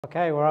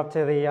Okay, we're up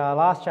to the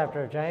last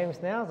chapter of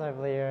James now, so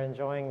hopefully you're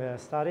enjoying the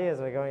study as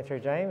we're going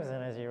through James,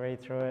 and as you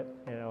read through it,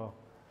 it'll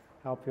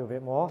help you a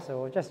bit more. So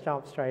we'll just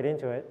jump straight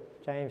into it.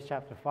 James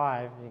chapter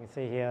 5, you can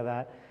see here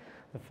that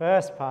the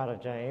first part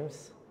of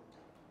James,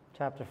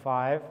 chapter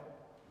 5,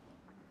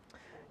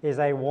 is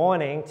a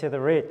warning to the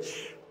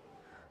rich.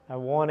 A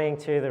warning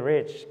to the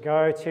rich.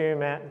 Go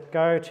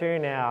to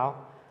now,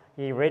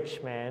 ye rich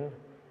men,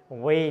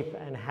 weep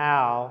and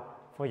howl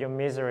for your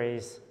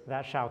miseries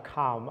that shall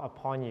come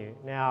upon you.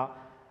 Now,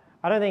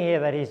 I don't think here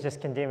that he's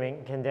just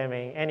condemning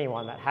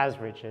anyone that has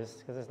riches,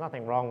 because there's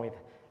nothing wrong with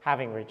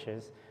having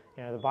riches.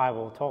 You know, the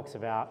Bible talks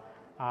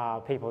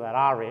about people that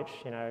are rich.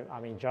 You know, I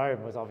mean,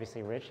 Job was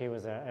obviously rich. He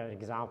was an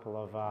example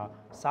of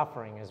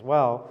suffering as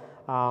well.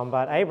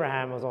 But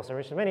Abraham was also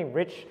rich.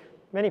 There's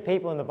many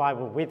people in the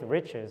Bible with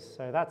riches,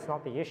 so that's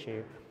not the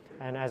issue.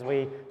 And as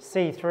we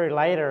see through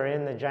later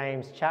in the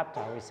James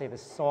chapter, we see the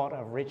sort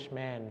of rich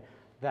man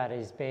that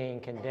is being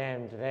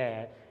condemned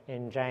there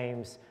in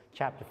James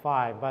chapter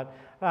 5. But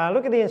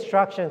look at the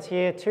instructions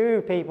here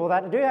to people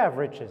that do have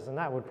riches, and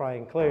that would probably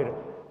include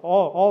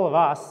all of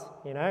us.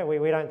 You know,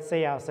 we don't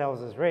see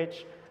ourselves as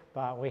rich,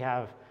 but we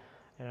have,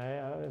 you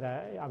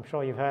know, I'm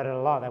sure you've heard it a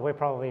lot, that we're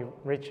probably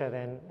richer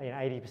than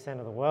 80%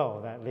 of the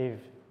world that live,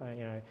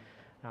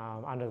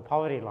 under the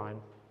poverty line.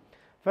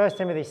 1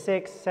 Timothy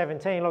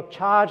 6:17, look,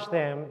 charge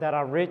them that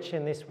are rich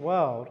in this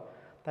world,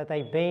 that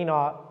they be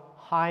not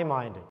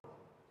high-minded.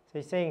 So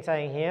you're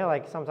saying here,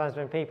 like sometimes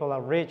when people are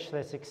rich,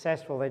 they're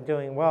successful, they're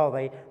doing well,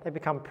 they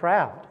become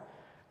proud.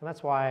 And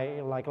that's why,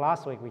 like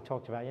last week we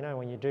talked about, you know,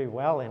 when you do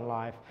well in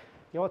life,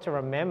 you ought to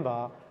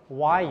remember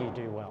why you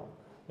do well.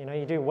 You know,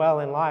 you do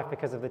well in life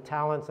because of the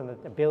talents and the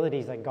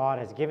abilities that God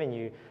has given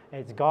you.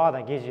 It's God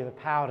that gives you the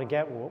power to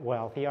get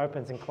wealth. He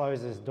opens and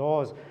closes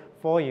doors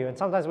for you. And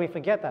sometimes we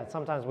forget that.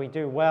 Sometimes we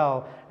do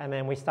well and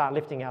then we start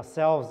lifting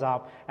ourselves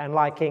up. And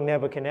like King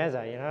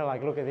Nebuchadnezzar, you know,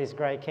 like look at this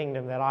great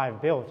kingdom that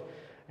I've built.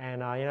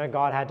 And, you know,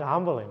 God had to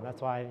humble him. That's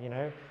why, you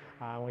know,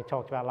 we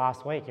talked about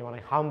last week, you want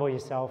to humble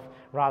yourself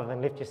rather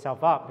than lift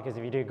yourself up, because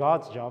if you do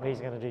God's job, he's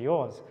going to do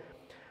yours.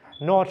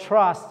 Nor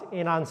trust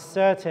in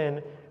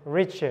uncertain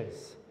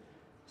riches.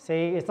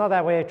 See, it's not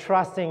that we're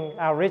trusting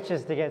our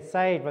riches to get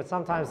saved, but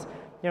sometimes,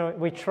 you know,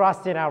 we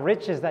trust in our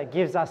riches that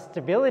gives us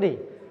stability.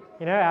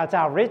 You know, it's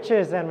our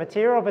riches and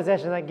material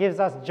possession that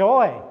gives us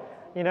joy,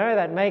 you know,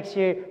 that makes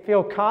you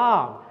feel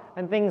calm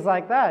and things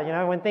like that. You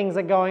know, when things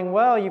are going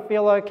well, you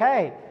feel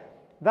okay.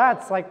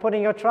 That's like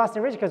putting your trust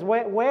in riches, because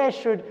where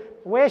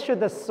should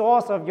the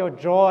source of your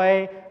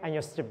joy and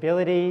your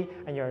stability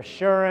and your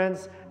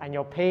assurance and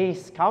your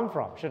peace come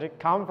from? Should it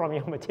come from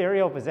your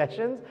material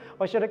possessions,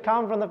 or should it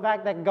come from the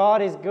fact that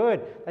God is good,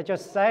 that you're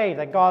saved,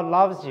 that God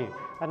loves you,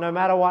 that no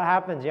matter what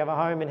happens, you have a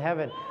home in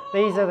heaven?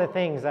 These are the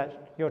things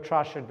that your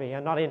trust should be,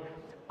 and not in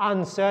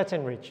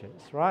uncertain riches,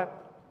 right?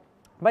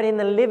 But in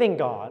the living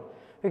God,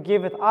 who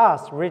giveth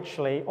us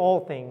richly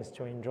all things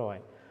to enjoy.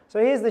 So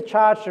here's the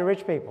charge to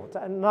rich people,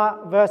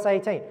 verse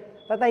 18,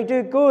 that they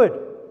do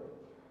good,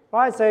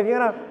 right? So if you're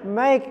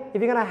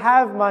going to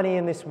have money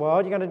in this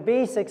world, you're going to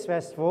be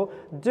successful,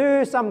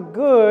 do some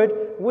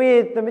good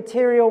with the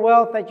material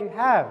wealth that you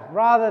have,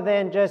 rather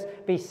than just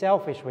be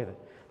selfish with it.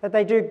 That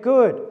they do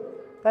good,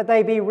 that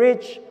they be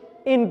rich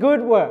in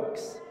good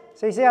works.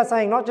 So you see how it's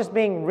saying not just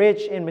being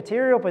rich in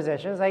material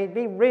possessions, they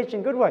be rich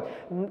in good works.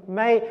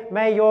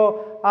 May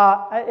your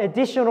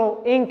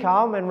additional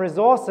income and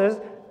resources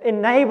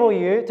enable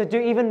you to do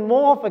even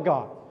more for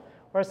God.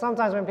 Whereas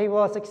sometimes when people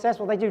are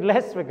successful, they do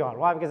less for God.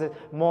 Why? Because there's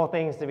more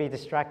things to be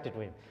distracted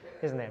with,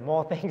 isn't there?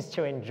 More things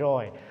to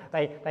enjoy.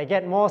 They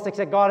get more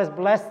success. God has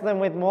blessed them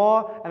with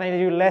more, and they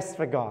do less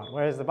for God.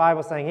 Whereas the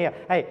Bible's saying here,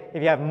 hey,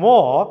 if you have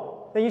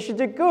more, then you should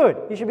do good.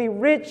 You should be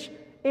rich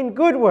in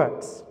good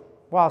works,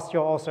 whilst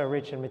you're also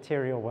rich in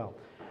material wealth.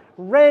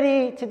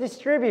 Ready to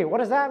distribute. What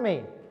does that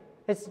mean?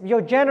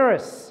 You're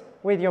generous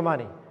with your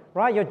money.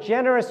 Right? You're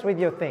generous with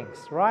your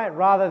things, right?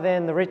 Rather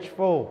than the rich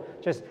fool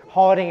just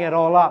hoarding it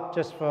all up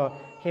just for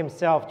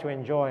himself to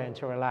enjoy and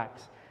to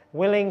relax.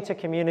 Willing to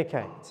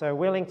communicate. So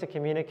willing to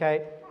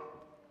communicate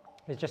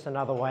is just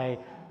another way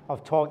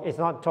of talk. It's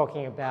not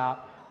talking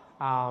about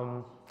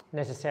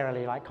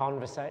necessarily like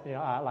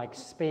like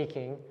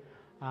speaking.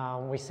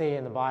 We see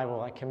in the Bible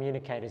like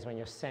communicators when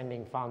you're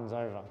sending funds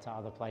over to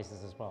other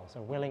places as well.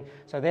 So willing.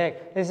 So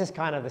this is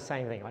kind of the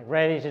same thing, like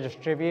ready to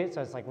distribute.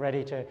 So it's like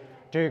ready to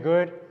do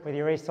good with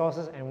your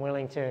resources and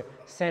willing to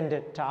send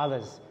it to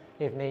others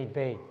if need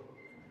be.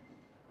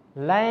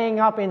 Laying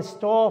up in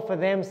store for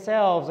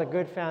themselves a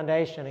good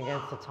foundation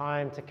against the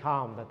time to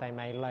come, that they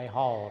may lay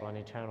hold on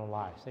eternal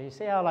life. So you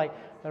see how like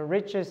the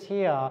riches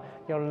here,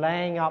 you're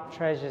laying up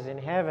treasures in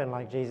heaven,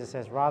 like Jesus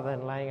says, rather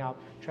than laying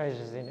up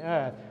treasures in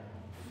earth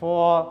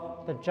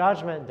for the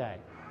judgment day.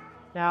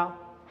 Now,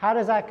 how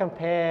does that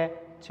compare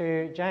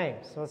to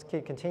James? So let's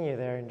continue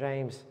there in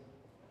James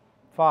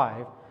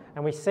 5.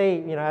 And we see,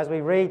 you know, as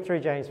we read through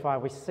James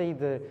 5, we see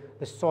the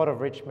sort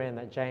of rich men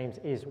that James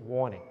is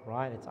warning,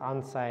 right? It's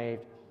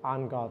unsaved,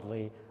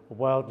 ungodly,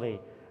 worldly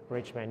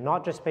rich men,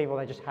 not just people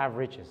that just have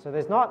riches. So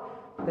there's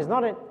not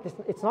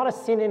it's not a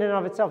sin in and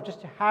of itself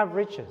just to have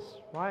riches,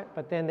 right?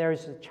 But then there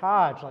is a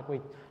charge, like we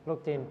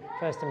looked in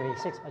 1 Timothy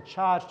 6, a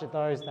charge to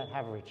those that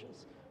have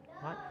riches,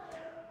 right?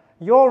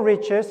 Your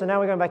riches, so now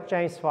we're going back to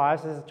James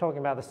 5, so this is talking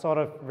about the sort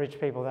of rich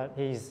people that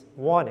he's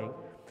warning.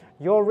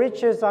 Your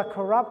riches are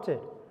corrupted,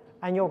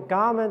 and your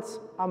garments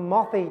are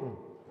moth-eaten.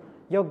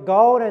 Your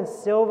gold and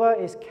silver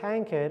is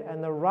cankered,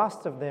 and the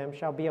rust of them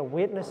shall be a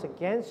witness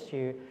against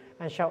you,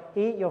 and shall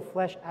eat your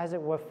flesh as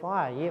it were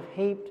fire. Ye have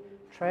heaped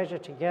treasure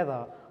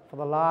together for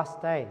the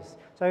last days.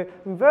 So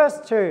in verse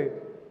 2,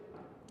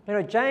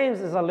 James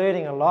is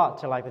alluding a lot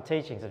to like the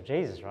teachings of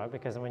Jesus, right?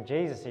 Because when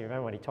Jesus, you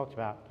remember when he talked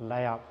about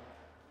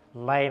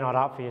lay not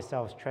up for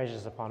yourselves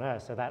treasures upon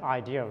earth. So that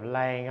idea of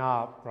laying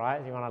up, right?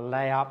 You want to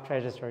lay up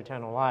treasures for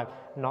eternal life,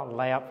 not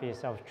lay up for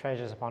yourselves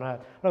treasures upon earth.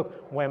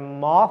 Look, where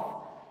moth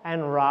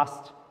and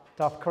rust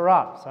doth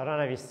corrupt. So I don't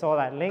know if you saw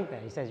that link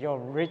there. He says your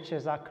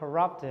riches are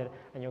corrupted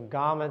and your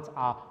garments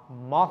are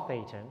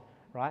moth-eaten,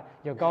 right?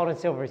 Your gold and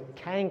silver is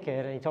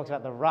cankered, and he talks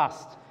about the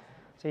rust.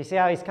 So you see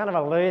how he's kind of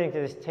alluding to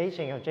this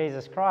teaching of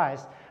Jesus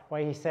Christ,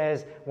 where he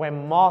says, where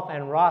moth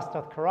and rust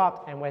doth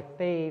corrupt, and where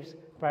thieves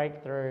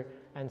break through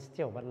and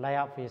steal. But lay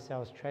up for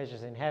yourselves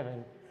treasures in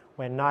heaven,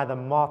 where neither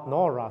moth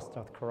nor rust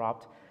doth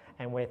corrupt,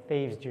 and where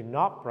thieves do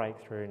not break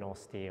through nor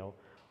steal.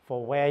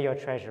 For where your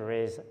treasure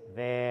is,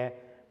 there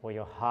will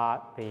your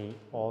heart be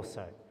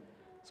also.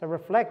 So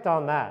reflect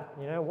on that.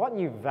 What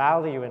you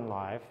value in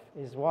life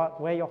is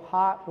where your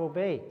heart will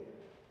be.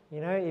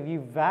 If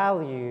you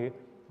value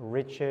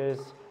riches,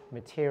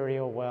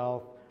 material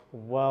wealth,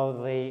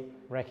 worldly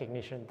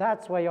recognition,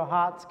 that's where your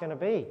heart's going to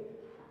be,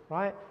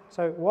 right?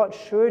 So what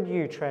should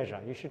you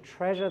treasure? You should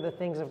treasure the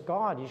things of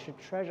God. You should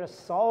treasure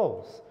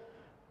souls,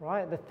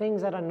 right? The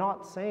things that are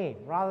not seen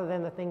rather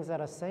than the things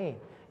that are seen.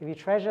 If you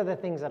treasure the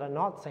things that are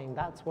not seen,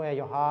 that's where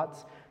your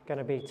heart's going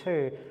to be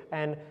too.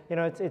 And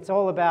it's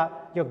all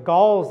about your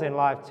goals in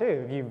life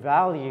too. If you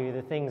value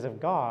the things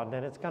of God,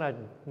 then it's going to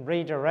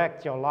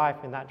redirect your life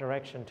in that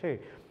direction too.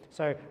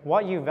 So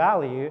what you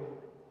value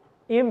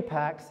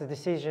impacts the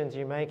decisions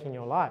you make in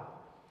your life.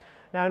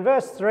 Now in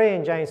verse 3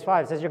 in James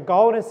 5, it says, your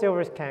gold and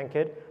silver is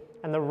cankered,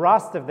 and the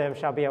rust of them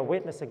shall be a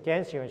witness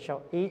against you, and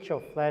shall eat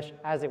your flesh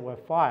as it were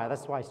fire.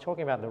 That's why he's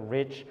talking about the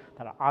rich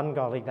that are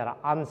ungodly, that are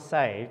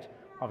unsaved,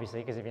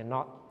 obviously, because if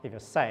you're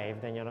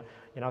saved, then you're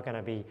not going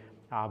to be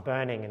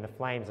burning in the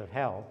flames of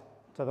hell.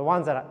 So the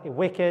ones that are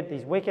wicked,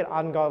 these wicked,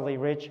 ungodly,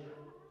 rich,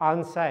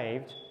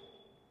 unsaved,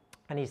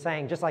 and he's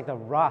saying just like the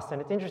rust.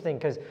 And it's interesting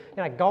because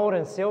gold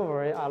and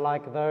silver are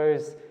like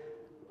those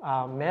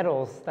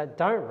metals that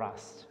don't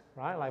rust,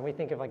 right? Like we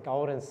think of like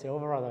gold and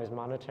silver are those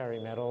monetary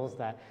metals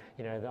that,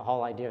 the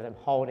whole idea of them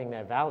holding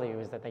their value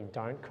is that they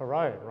don't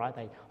corrode, right?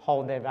 They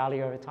hold their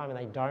value over time and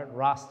they don't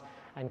rust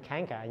and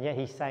canker. And yet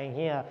he's saying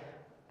here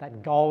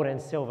that gold and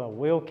silver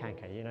will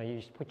canker.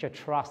 You put your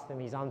trust in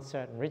these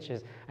uncertain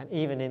riches and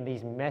even in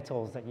these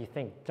metals that you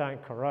think don't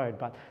corrode,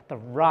 but the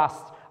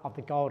rust of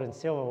the gold and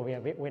silver will be a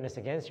witness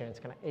against you, and it's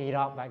going to eat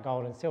up that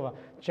gold and silver,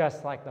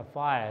 just like the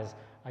fires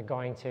are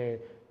going to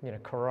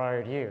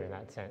corrode you in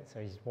that sense. So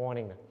he's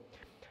warning them.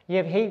 You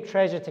have heaped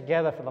treasure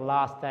together for the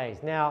last days.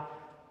 Now,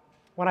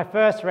 when I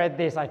first read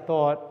this, I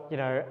thought,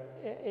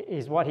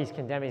 is what he's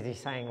condemning is he's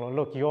saying, well,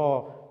 look,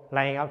 you're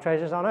laying up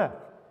treasures on earth.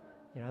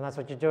 And that's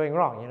what you're doing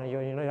wrong.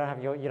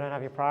 You don't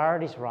have your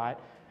priorities right,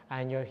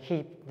 and you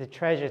heap the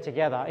treasure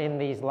together in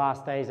these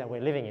last days that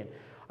we're living in.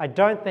 I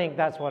don't think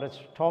that's what it's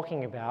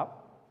talking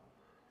about.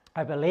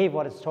 I believe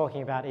what it's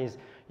talking about is,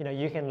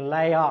 you can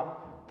lay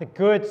up the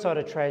good sort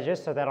of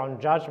treasures so that on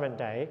Judgment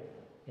Day,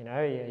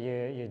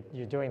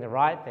 you're doing the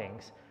right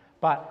things.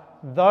 But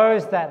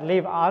those that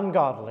live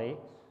ungodly,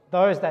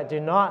 those that do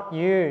not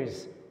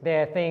use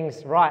their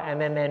things right,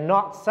 and then they're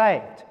not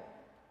saved,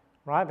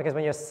 right? Because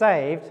when you're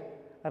saved,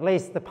 at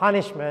least the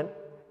punishment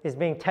is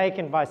being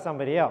taken by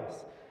somebody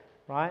else,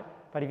 right?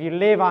 But if you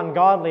live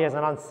ungodly as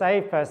an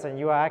unsaved person,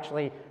 you are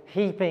actually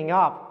heaping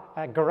up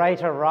a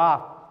greater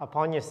wrath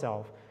upon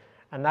yourself.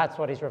 And that's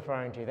what he's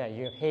referring to there.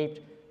 You've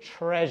heaped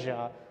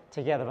treasure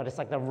together, but it's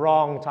like the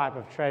wrong type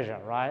of treasure,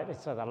 right?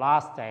 It's the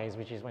last days,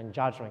 which is when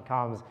judgment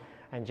comes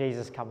and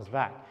Jesus comes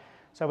back.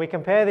 So we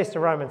compare this to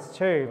Romans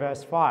 2,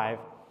 verse 5. It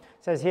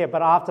says here,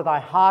 but after thy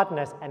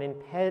hardness and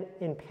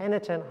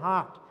impenitent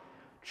heart,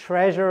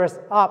 treasurest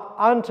up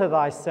unto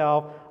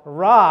thyself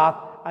wrath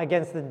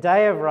against the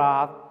day of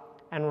wrath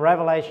and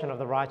revelation of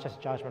the righteous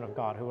judgment of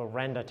God, who will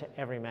render to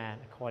every man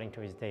according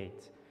to his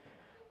deeds.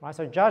 Right?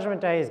 So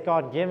Judgment Day is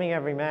God giving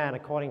every man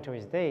according to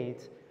his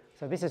deeds.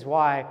 So this is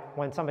why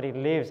when somebody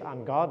lives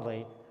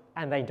ungodly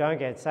and they don't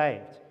get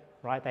saved,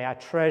 right, they are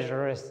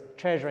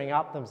treasuring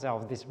up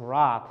themselves this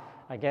wrath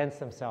against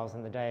themselves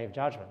in the day of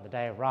judgment, the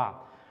day of wrath.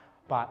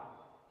 But,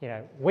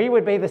 we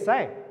would be the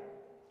same.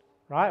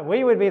 Right?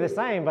 We would be the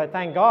same, but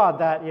thank God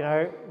that,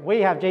 we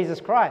have Jesus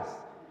Christ.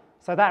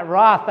 So that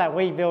wrath that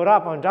we build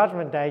up on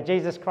Judgment Day,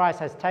 Jesus Christ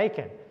has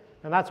taken.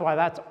 And that's why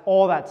that's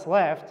all that's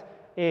left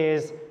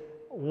is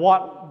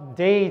what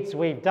deeds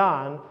we've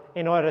done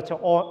in order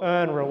to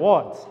earn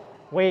rewards.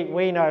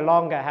 We no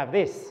longer have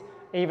this.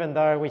 even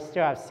though we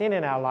still have sin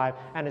in our life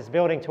and it's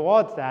building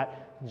towards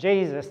that,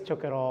 Jesus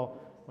took it all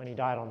when he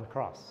died on the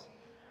cross,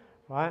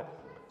 right?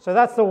 So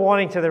that's the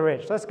warning to the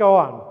rich. Let's go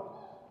on.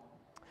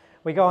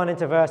 We go on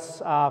into verse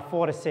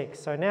 4 to 6.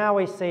 So now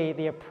we see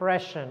the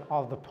oppression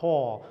of the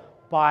poor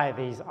by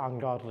these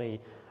ungodly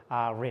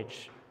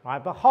rich,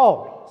 right?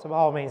 Behold, so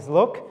behold means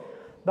look,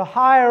 the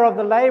hire of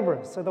the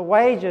laborers, so the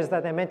wages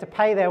that they're meant to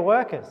pay their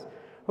workers,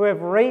 who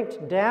have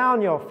reaped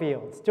down your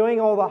fields, doing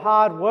all the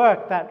hard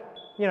work that,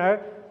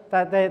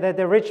 that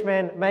the rich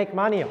men make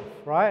money of,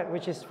 right?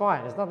 Which is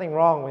fine. There's nothing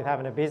wrong with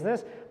having a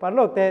business. But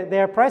look,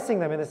 they're oppressing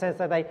them in the sense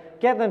that they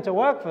get them to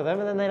work for them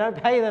and then they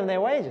don't pay them their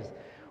wages,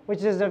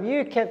 which is of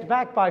you kept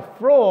back by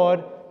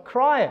fraud,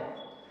 crieth.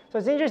 So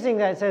it's interesting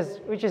that it says,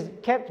 which is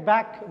kept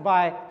back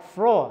by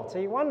fraud. So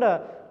you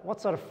wonder what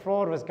sort of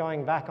fraud was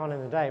going back on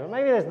in the day. But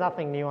maybe there's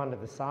nothing new under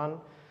the sun.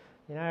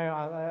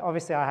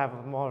 Obviously I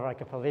have more of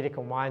like a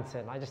political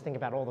mindset. I just think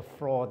about all the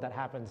fraud that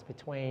happens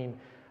between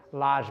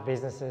large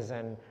businesses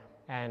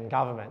and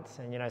governments.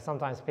 And,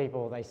 sometimes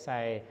people, they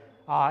say,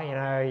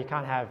 you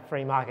can't have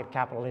free market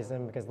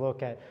capitalism because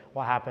look at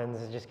what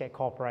happens, you just get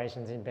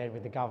corporations in bed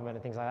with the government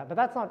and things like that. But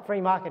that's not free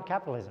market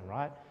capitalism,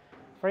 right?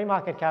 Free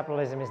market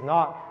capitalism is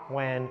not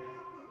when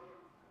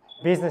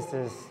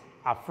businesses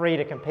are free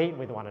to compete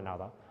with one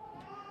another.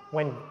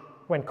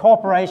 When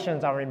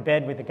corporations are in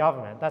bed with the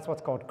government, that's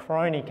what's called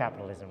crony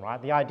capitalism,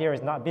 right? The idea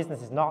is not,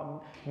 business is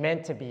not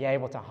meant to be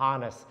able to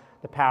harness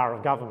the power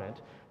of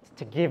government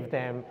to give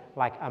them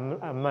like a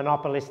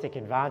monopolistic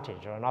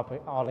advantage or an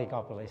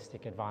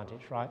oligopolistic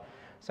advantage, right?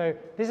 So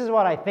this is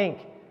what I think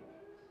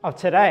of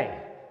today,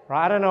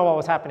 right? I don't know what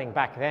was happening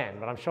back then,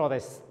 but I'm sure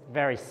there's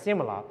very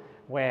similar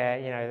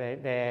where,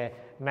 they're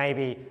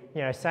maybe,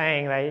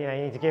 saying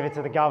they need to give it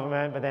to the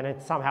government, but then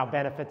it somehow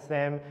benefits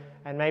them.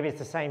 And maybe it's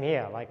the same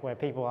here, like where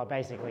people are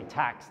basically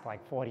taxed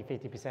like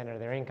 40–50% of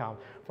their income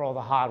for all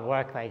the hard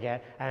work they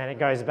get, and then it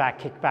goes back,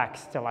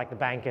 kickbacks to like the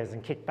bankers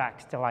and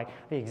kickbacks to like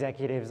the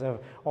executives of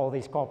all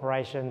these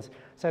corporations.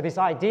 So this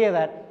idea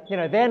that,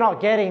 they're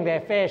not getting their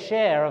fair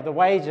share of the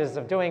wages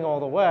of doing all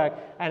the work,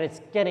 and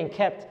it's getting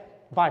kept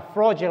by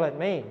fraudulent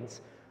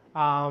means,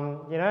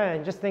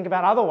 and just think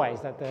about other ways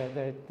that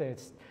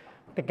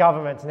the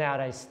governments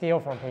nowadays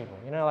steal from people,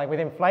 like with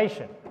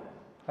inflation.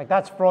 Like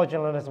that's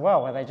fraudulent as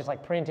well, where they're just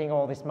like printing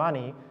all this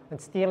money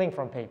and stealing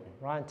from people,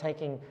 right? And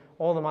taking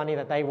all the money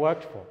that they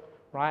worked for,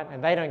 right?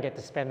 And they don't get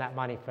to spend that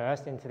money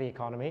first into the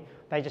economy.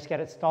 They just get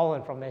it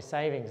stolen from their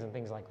savings and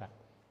things like that.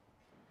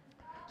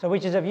 So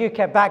which is of you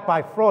kept back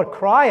by fraud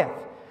crieth,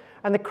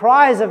 and the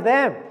cries of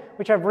them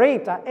which have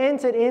reaped are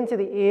entered into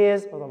the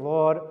ears of the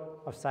Lord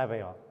of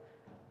Sabaoth.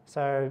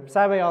 So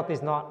Sabaoth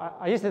is not,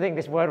 I used to think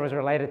this word was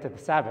related to the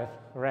Sabbath,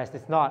 the rest.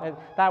 It's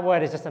not. That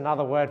word is just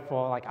another word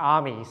for like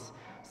armies.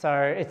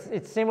 So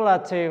it's similar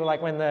to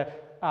like when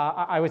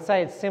I would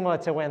say it's similar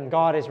to when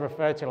God is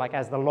referred to like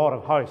as the Lord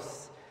of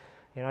hosts.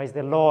 He's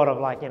the Lord of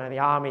like, the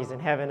armies in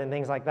heaven and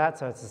things like that.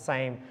 So it's the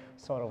same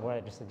sort of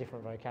word, just a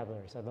different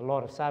vocabulary. So the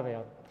Lord of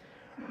Sabaoth.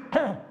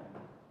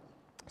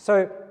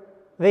 So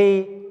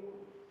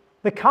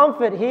the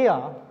comfort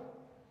here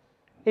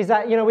is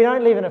that, we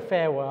don't live in a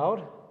fair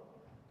world.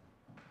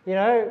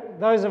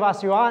 Those of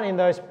us who aren't in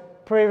those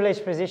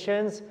privileged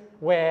positions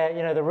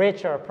where, the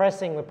rich are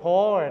oppressing the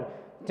poor and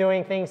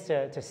doing things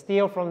to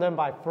steal from them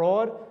by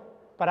fraud.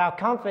 But our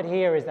comfort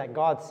here is that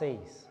God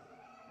sees.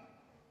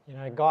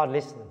 God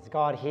listens.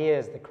 God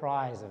hears the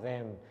cries of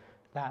them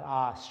that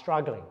are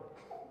struggling,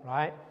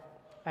 right?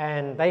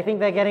 And they think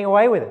they're getting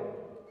away with it,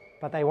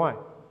 but they won't.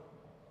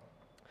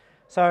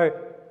 So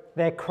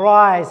their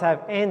cries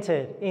have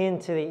entered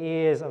into the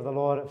ears of the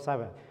Lord of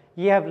Sabaoth.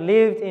 Ye have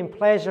lived in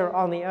pleasure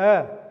on the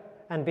earth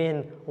and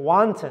been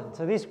wanton.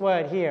 So this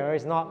word here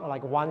is not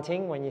like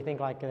wanting when you think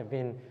like they've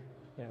been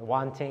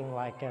wanting,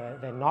 like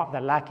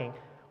they're lacking.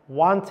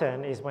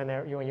 Wanton is when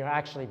you're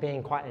actually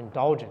being quite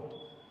indulgent.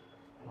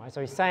 Right?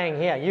 So he's saying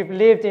here, you've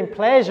lived in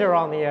pleasure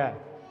on the earth,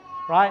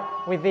 right?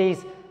 With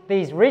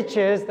these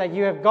riches that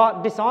you have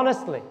got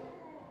dishonestly.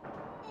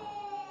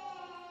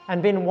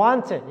 And been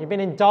wanton, you've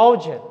been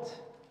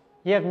indulgent.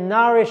 You have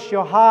nourished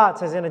your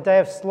hearts as in a day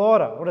of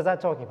slaughter. What is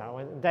that talking about?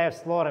 A day of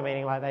slaughter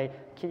meaning like they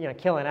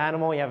kill an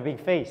animal, you have a big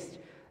feast.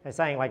 They're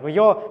saying like, well,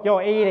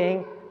 you're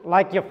eating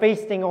like you're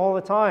feasting all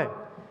the time.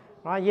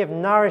 Right? You have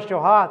nourished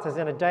your hearts as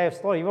in a day of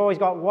slaughter. You've always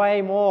got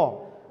way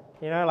more.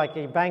 Like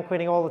you're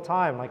banqueting all the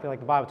time. Like the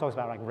Bible talks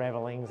about like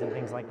revelings and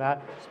things like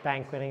that. Just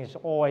banqueting, just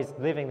always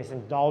living this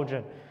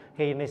indulgent,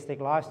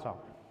 hedonistic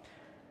lifestyle.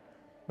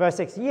 Verse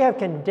 6, ye have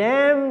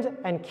condemned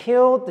and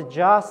killed the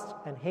just,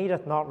 and he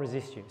doth not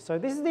resist you. So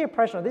this is the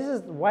oppression. This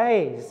is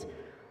ways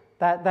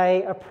that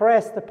they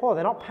oppress the poor.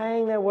 They're not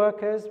paying their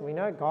workers. We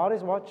know God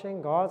is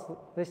watching. God's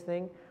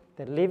listening.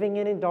 They're living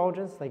in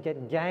indulgence. They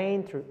get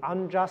gain through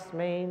unjust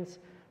means,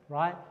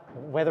 right?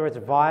 Whether it's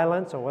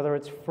violence or whether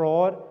it's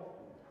fraud.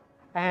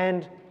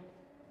 And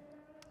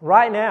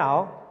right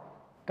now,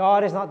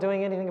 God is not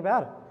doing anything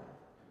about it.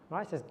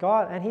 Right? It says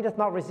God, and he doth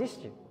not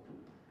resist you.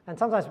 And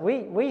sometimes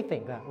we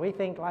think that. We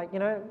think like,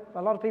 a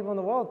lot of people in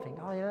the world think,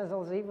 there's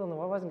all this evil in the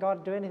world. Why doesn't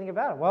God do anything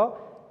about it? Well,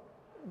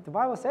 the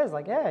Bible says,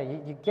 like, yeah,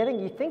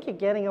 you think you're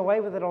getting away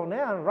with it all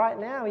now, and right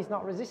now he's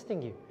not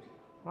resisting you,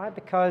 right?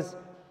 Because,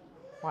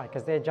 why?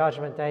 Because their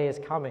judgment day is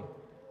coming.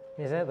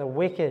 Isn't it? The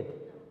wicked,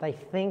 they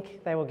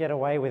think they will get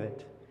away with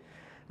it.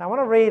 Now, I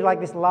want to read like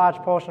this large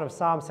portion of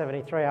Psalm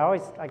 73.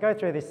 I go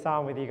through this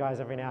psalm with you guys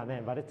every now and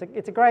then, but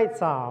it's a great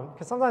psalm,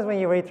 because sometimes when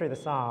you read through the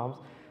psalms,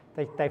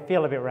 they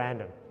feel a bit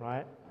random,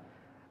 right?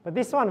 But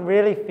this one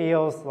really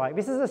feels like,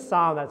 this is a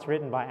psalm that's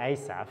written by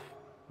Asaph.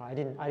 I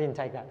didn't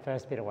take that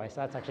first bit away, so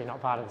that's actually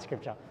not part of the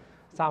scripture.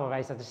 Psalm of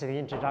Asaph, this is the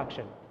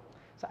introduction.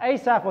 So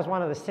Asaph was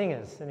one of the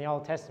singers in the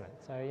Old Testament.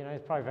 So,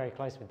 he's probably very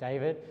close with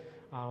David.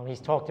 He's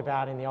talked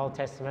about in the Old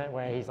Testament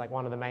where he's like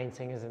one of the main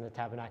singers in the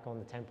tabernacle and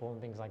the temple and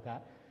things like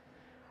that.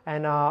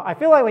 And I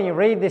feel like when you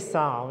read this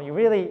psalm, you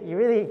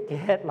really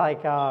get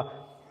like,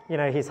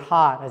 his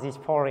heart as he's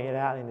pouring it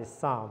out in this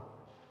psalm.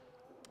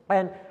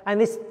 And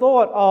this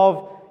thought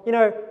of,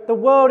 the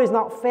world is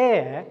not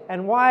fair,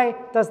 and why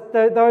does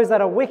those that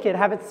are wicked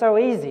have it so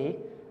easy?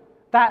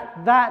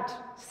 That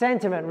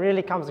sentiment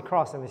really comes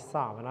across in this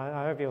psalm, and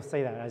I hope you'll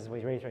see that as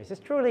we read through it. It says,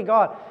 truly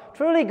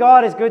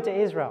God is good to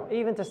Israel,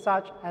 even to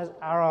such as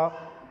are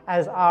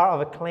of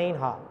a clean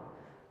heart.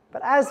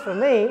 But as for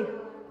me,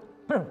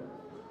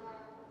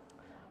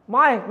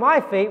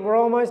 my feet were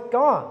almost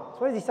gone.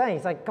 So what is he saying?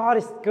 He's like, God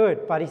is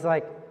good, but he's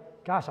like,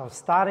 gosh, I'm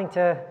starting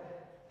to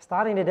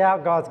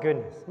doubt God's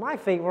goodness. My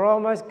feet were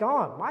almost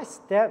gone. My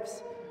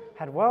steps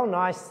had well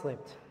nigh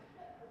slipped.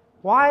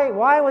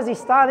 Why was he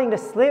starting to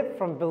slip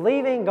from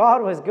believing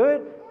God was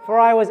good? For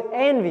I was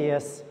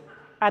envious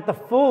at the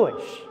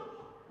foolish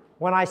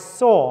when I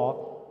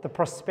saw the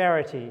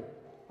prosperity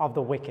of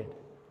the wicked.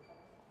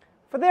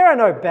 For there are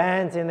no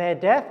bands in their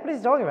death. What is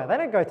he talking about? They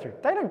don't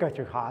go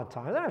through hard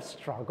times. They don't have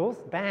struggles.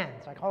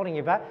 Bands, like holding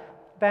you back.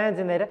 Bands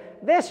in their death.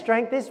 Their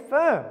strength is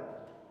firm.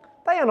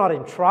 They are not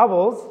in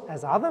troubles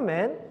as other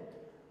men,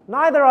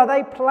 neither are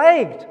they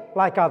plagued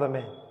like other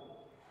men.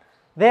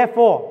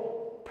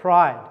 Therefore,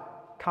 pride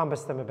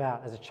compassed them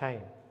about as a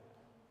chain.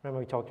 Remember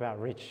we talked about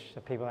rich,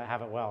 the people that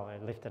have it well,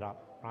 they're lifted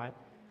up, right?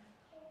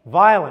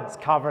 Violence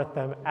covereth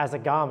them as a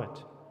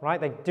garment, right?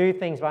 They do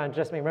things by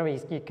unjust means.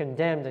 Remember, you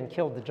condemned and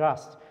killed the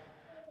just,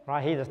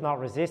 right? He does not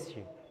resist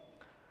you.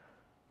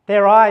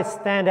 Their eyes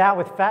stand out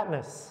with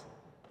fatness,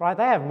 right?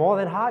 They have more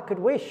than heart could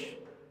wish.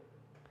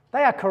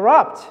 They are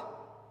corrupt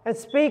and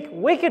speak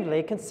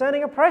wickedly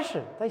concerning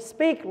oppression. They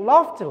speak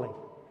loftily.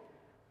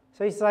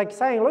 So he's like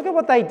saying, look at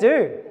what they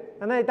do.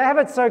 And they have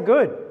it so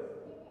good.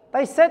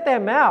 They set their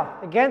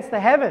mouth against the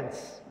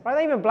heavens. Right?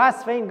 They even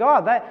blaspheme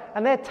God.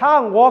 And their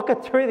tongue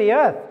walketh through the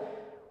earth.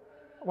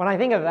 When I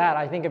think of that,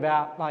 I think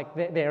about like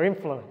their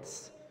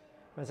influence.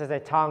 When it says their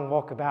tongue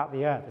walk about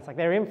the earth, it's like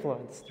their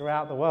influence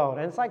throughout the world.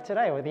 And it's like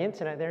today with the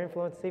internet, they're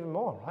influenced even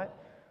more, right?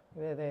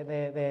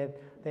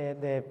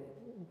 They're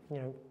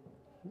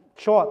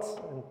shorts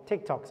and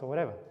TikToks or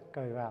whatever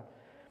go out.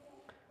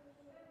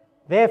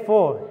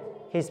 Therefore,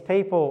 his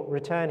people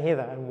return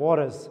hither, and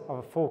waters of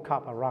a full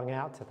cup are wrung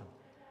out to them.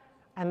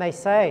 And they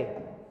say,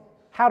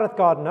 how doth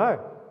God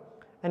know?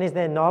 And is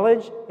there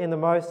knowledge in the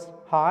Most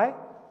High?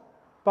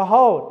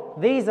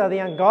 Behold, these are the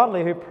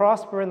ungodly who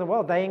prosper in the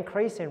world. They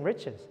increase in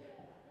riches.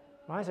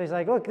 Right? So he's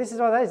like, look, this is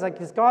what that is. Like,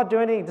 does God do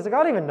anything? Does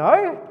God even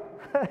know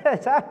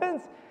it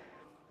happens?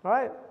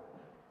 Right?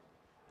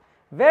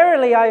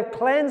 Verily, I have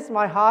cleansed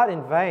my heart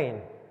in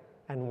vain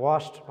and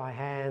washed my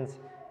hands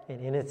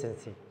in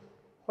innocency.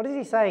 What is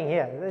he saying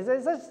here?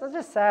 It's such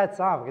a sad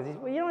psalm, because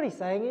you know what he's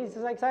saying? He's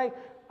just like saying,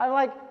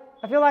 I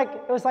feel like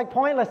it was like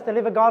pointless to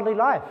live a godly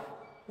life.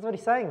 That's what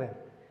he's saying there.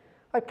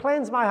 I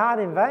cleansed my heart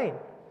in vain.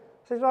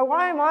 He says, well,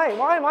 why am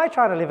I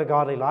trying to live a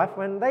godly life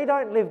when they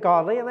don't live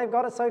godly and they've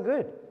got it so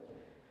good?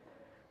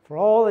 For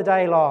all the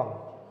day long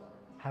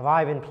have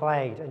I been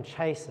plagued and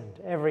chastened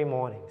every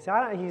morning. So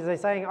he's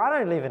saying, I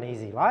don't live an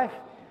easy life.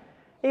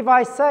 He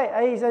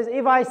says,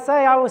 if I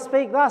say I will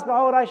speak thus,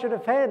 behold, I should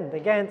offend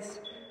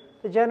against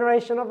the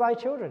generation of thy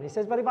children. He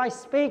says, but if I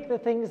speak the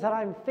things that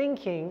I'm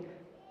thinking,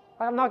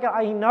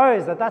 he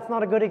knows that that's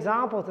not a good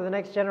example to the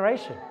next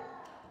generation.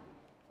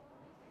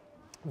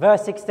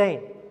 Verse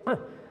 16.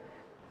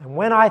 And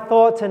when I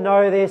thought to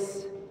know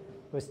this,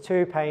 it was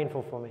too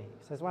painful for me.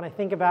 He says, when I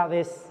think about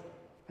this,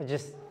 I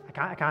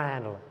can't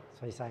handle it.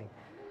 That's what he's saying.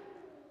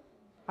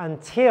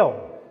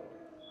 Until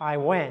I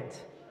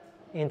went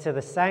into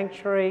the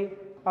sanctuary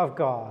of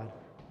God,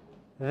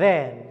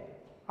 then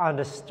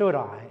understood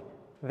I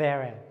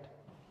their end.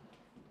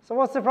 So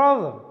what's the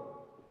problem?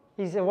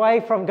 He's away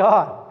from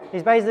God.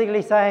 He's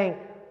basically saying,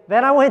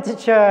 then I went to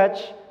church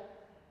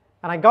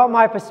and I got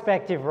my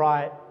perspective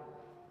right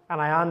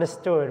and I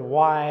understood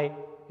why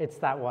it's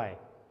that way.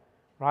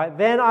 Right?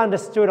 Then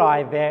understood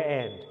I their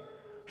end.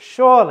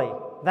 Surely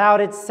thou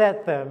didst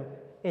set them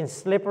in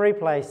slippery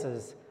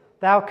places.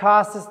 Thou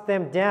castest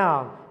them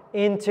down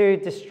into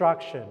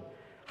destruction.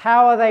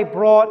 How are they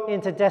brought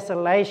into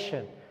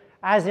desolation?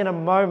 As in a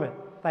moment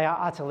they are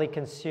utterly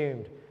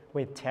consumed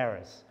with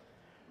terrors.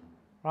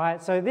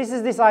 Right? So this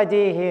is this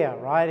idea here,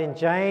 right, in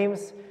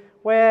James,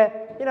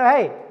 where,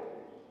 hey,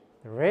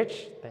 the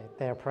rich,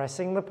 they're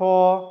oppressing the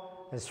poor,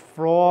 there's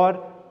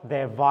fraud,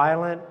 they're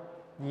violent.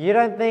 You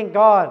don't think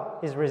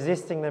God is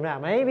resisting them now.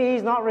 Maybe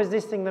he's not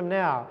resisting them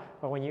now,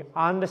 but when you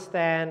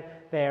understand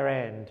their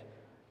end,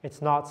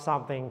 it's not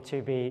something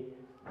to be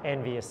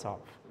envious of,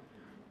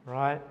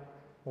 right?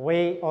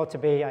 We ought to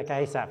be like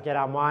Asaph, get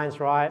our minds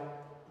right,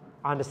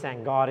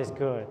 understand God is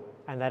good,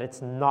 and that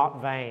it's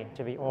not vain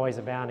to be always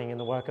abounding in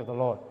the work of the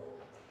Lord,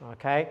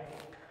 okay?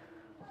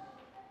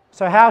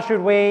 So how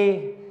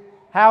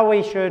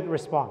we should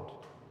respond,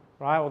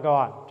 right? We'll go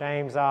on.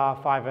 James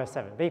 5 verse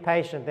 7. Be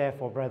patient,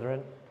 therefore,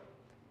 brethren,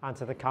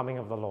 unto the coming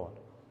of the Lord.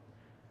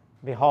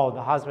 Behold,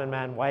 the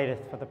husbandman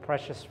waiteth for the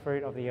precious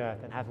fruit of the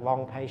earth, and hath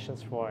long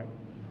patience for it,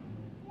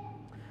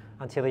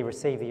 until he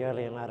receive the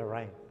early and latter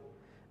rain.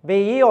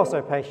 Be ye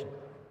also patient.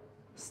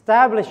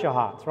 Establish your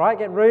hearts, right?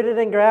 Get rooted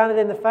and grounded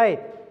in the faith,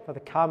 for the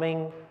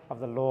coming of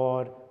the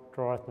Lord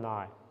draweth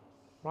nigh.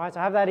 Right? So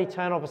have that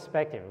eternal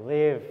perspective.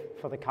 Live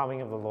for the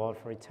coming of the Lord,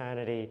 for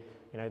eternity.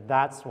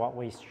 That's what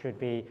we should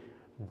be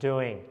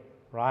doing,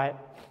 right?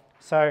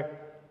 So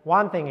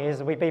one thing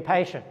is we be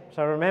patient.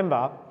 So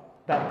remember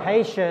that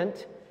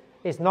patient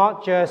is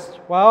not just,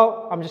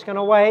 well, I'm just going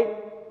to wait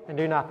and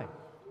do nothing.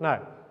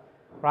 No.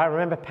 Right?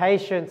 Remember,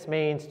 patience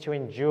means to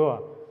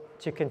endure,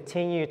 to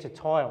continue to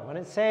toil. When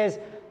it says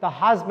the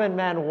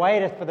husbandman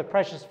waiteth for the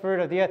precious fruit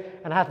of the earth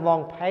and hath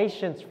long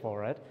patience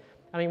for it,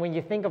 I mean, when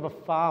you think of a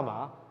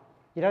farmer,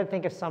 you don't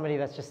think of somebody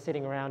that's just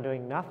sitting around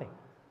doing nothing.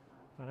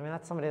 I mean,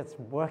 that's somebody that's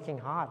working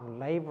hard and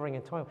laboring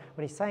and toiling.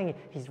 When he's saying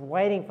he's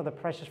waiting for the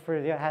precious fruit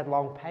of the earth, had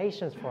long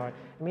patience for it,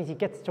 it means he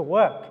gets to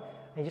work.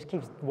 And he just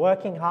keeps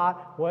working hard,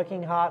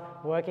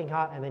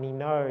 and then he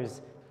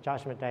knows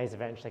Judgment Day is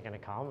eventually going to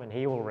come, and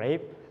he will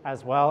reap,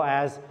 as well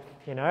as,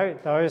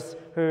 those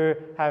who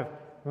have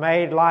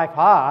made life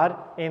hard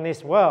in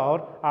this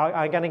world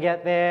are going to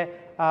get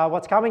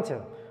what's coming to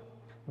them.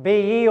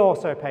 Be ye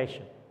also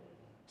patient.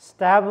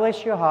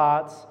 Establish your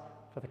hearts,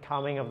 for the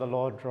coming of the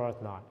Lord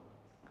draweth nigh.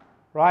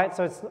 Right?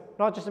 So it's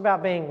not just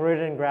about being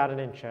rooted and grounded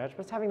in church,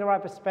 but it's having the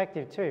right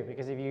perspective too,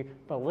 because if you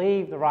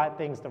believe the right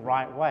things the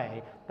right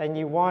way, then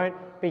you won't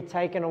be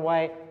taken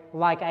away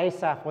like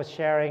Asaph was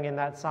sharing in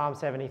that Psalm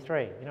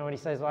 73. When he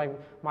says, like,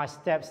 my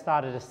steps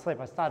started to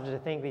slip, I started to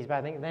think these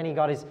bad things, and then he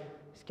got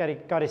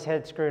his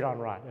head screwed on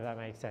right, if that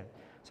makes sense.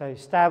 So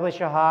establish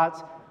your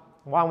hearts.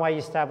 One way you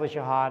establish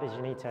your heart is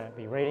you need to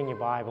be reading your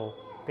Bible,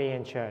 be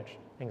in church,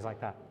 things like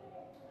that.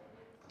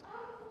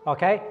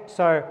 Okay,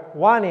 so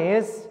one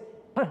is,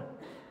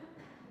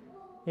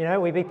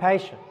 we be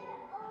patient.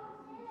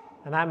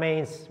 And that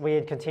means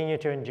we continue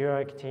to endure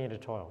and continue to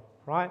toil,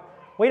 right?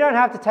 We don't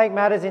have to take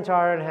matters into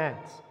our own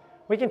hands.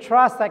 We can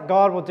trust that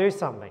God will do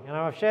something. And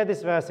I've shared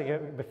this verse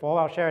before,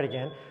 I'll share it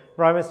again.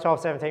 Romans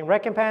 12:17.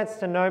 Recompense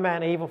to no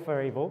man evil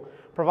for evil.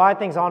 Provide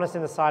things honest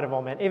in the sight of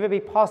all men. If it be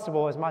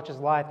possible, as much as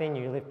lieth in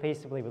you, live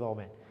peaceably with all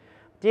men.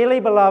 Dearly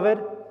beloved,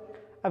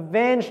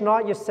 avenge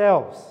not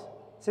yourselves.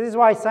 So this is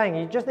why he's saying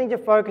you just need to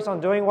focus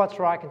on doing what's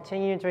right,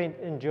 continuing to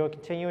endure,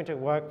 continuing to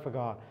work for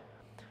God.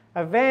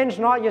 Avenge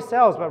not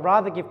yourselves, but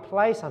rather give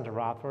place unto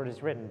wrath, for it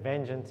is written,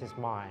 vengeance is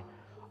mine.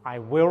 I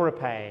will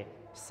repay,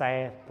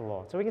 saith the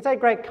Lord. So we can take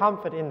great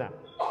comfort in that,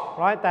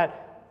 right?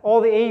 That all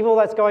the evil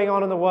that's going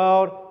on in the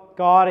world,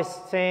 God is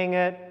seeing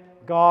it,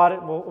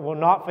 God will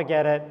not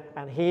forget it,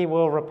 and he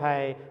will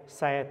repay,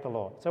 saith the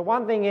Lord. So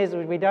one thing is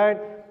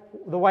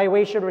the way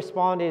we should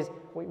respond is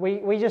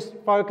we just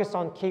focus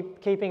on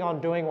keeping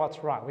on doing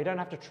what's right. We don't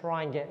have to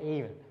try and get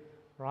even,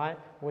 right,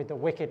 with the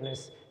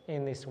wickedness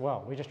in this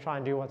world. We just try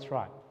and do what's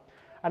right.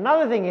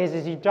 Another thing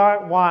is you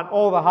don't want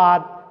all the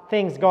hard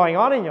things going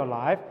on in your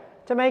life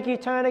to make you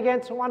turn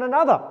against one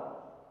another,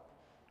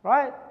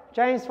 right?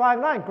 James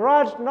 5:9,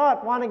 grudge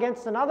not one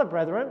against another,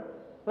 brethren,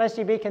 lest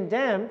ye be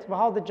condemned.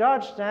 Behold, the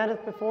judge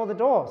standeth before the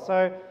door.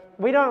 So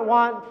we don't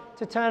want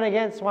to turn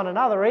against one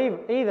another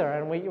either.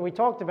 And we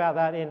talked about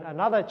that in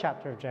another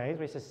chapter of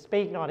James. We said,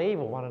 speak not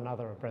evil one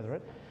another,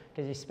 brethren,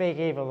 because you speak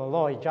evil of the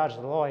law, you judge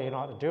the law, you're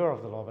not a doer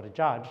of the law, but a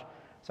judge.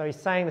 So he's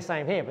saying the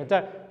same here.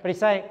 But he's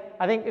saying,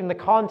 I think in the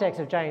context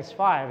of James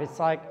 5, it's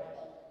like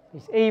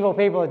these evil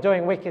people are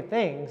doing wicked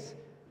things.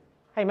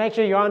 Hey, make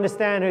sure you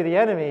understand who the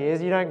enemy is.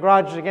 You don't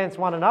grudge against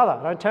one another.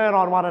 Don't turn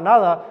on one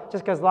another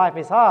just because life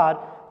is hard.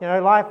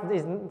 Life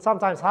is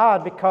sometimes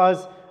hard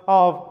because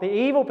of the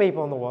evil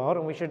people in the world,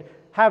 and we should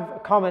have a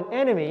common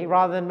enemy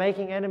rather than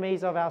making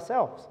enemies of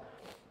ourselves.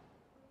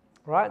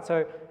 Right?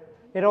 So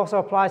it also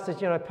applies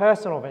to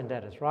personal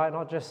vendettas, right?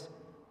 Not just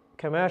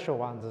commercial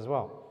ones as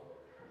well.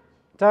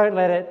 Don't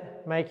let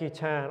it make you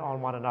turn on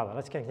one another.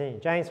 Let's continue.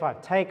 James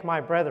 5, take my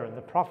brethren,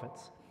 the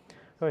prophets,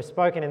 who have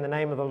spoken in the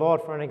name of the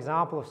Lord, for an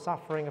example of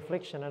suffering,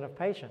 affliction, and of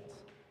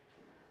patience.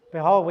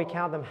 Behold, we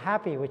count them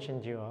happy which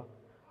endure.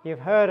 You have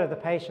heard of the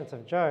patience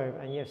of Job,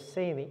 and you have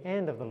seen the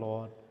end of the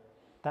Lord,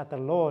 that the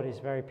Lord is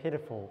very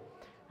pitiful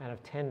and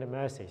of tender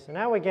mercy. So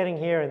now we're getting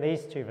here in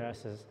these two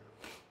verses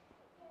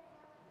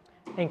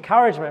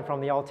encouragement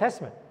from the Old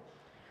Testament.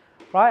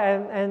 Right?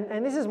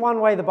 And this is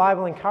one way the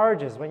Bible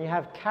encourages, when you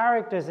have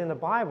characters in the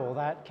Bible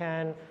that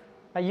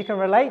you can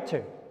relate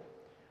to.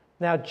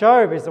 Now,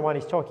 Job is the one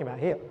he's talking about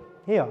here.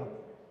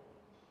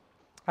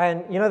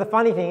 And the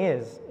funny thing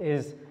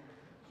is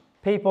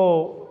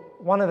people,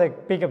 one of the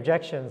big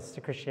objections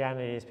to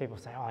Christianity is people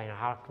say,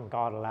 how come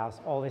God allows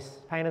all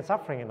this pain and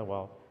suffering in the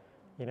world,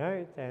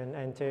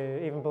 and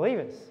to even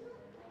believers.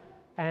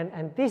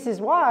 And this is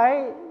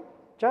why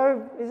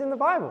Job is in the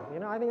Bible.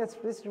 I think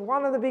this is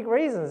one of the big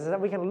reasons, is that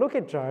we can look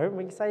at Job and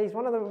we can say he's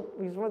one of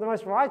the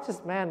most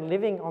righteous men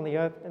living on the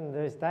earth in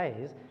those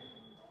days,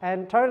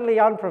 and totally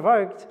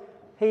unprovoked,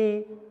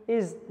 he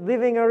is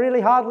living a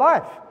really hard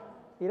life.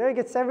 He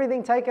gets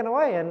everything taken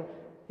away, and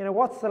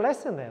what's the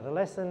lesson there? The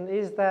lesson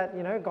is that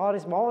God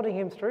is molding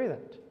him through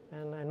that,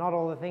 and not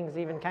all the things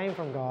even came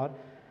from God.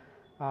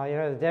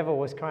 The devil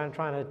was trying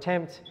to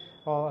tempt,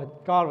 or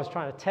God was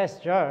trying to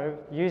test Job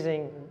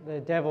using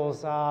the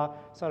devil's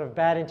sort of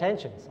bad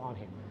intentions on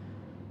him,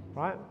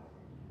 right?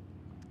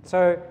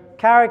 So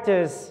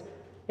characters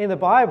in the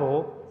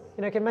Bible,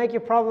 can make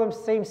your problems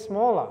seem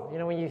smaller.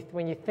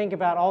 When you think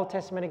about Old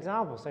Testament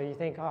examples, so you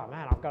think, oh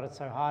man, I've got it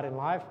so hard in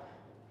life.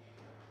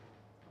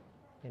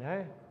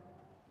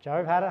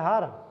 Job had it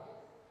harder.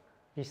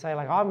 You say,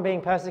 like, I'm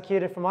being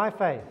persecuted for my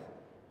faith.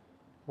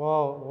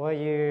 Well, were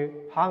you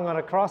hung on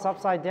a cross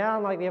upside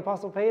down like the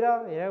Apostle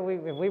Peter?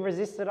 If we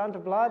resisted unto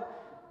blood,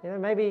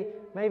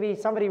 maybe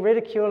somebody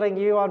ridiculing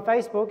you on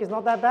Facebook is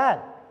not that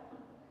bad.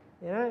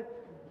 You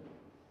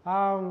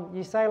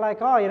say, like,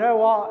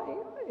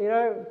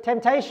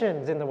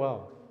 temptations in the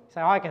world. You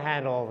say, I can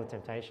handle all the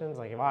temptations.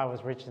 Like, if I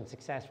was rich and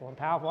successful and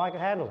powerful, I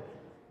could handle it.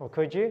 Well,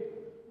 could you?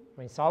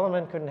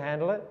 Solomon couldn't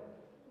handle it.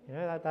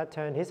 That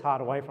turned his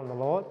heart away from the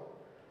Lord.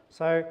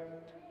 So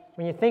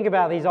when you think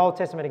about these Old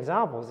Testament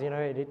examples, they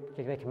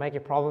can make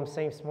your problems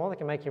seem small, they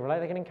can make you relate,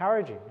 they can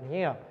encourage you. And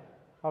here,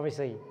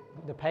 obviously,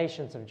 the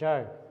patience of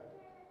Job.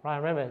 Right,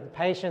 remember, the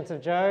patience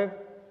of Job,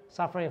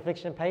 suffering,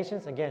 affliction, and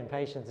patience. Again,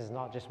 patience is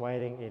not just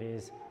waiting, it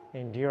is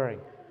enduring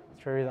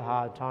through the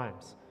hard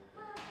times.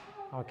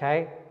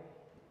 Okay?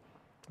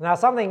 Now,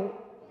 something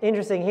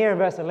interesting here in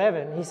verse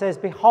 11, he says,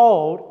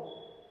 behold,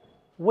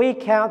 we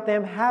count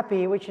them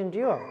happy which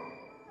endure.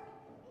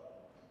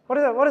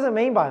 What does it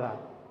mean by that?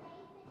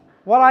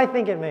 What I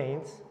think it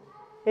means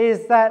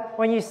is that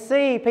when you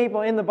see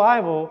people in the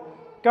Bible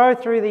go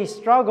through these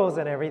struggles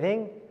and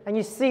everything, and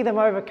you see them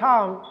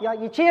overcome,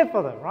 you cheer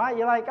for them, right?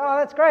 You're like, oh,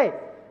 that's great.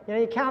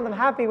 You count them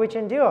happy which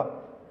endure.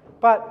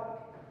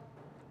 But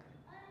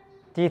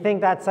do you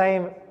think that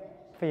same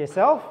for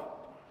yourself?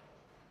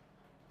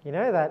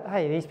 That,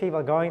 hey, these people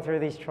are going through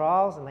these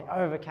trials and they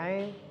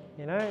overcame,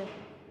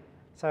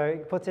 So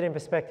it puts it in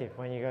perspective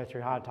when you go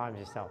through hard times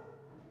yourself.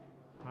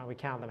 Right, we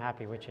count them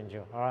happy which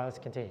endure. All right, let's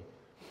continue.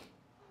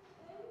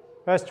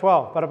 Verse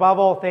 12, but above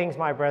all things,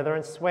 my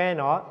brethren, swear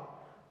not,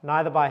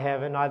 neither by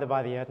heaven, neither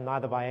by the earth,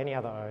 neither by any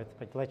other oath,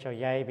 but let your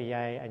yea be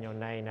yea and your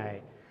nay,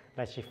 nay,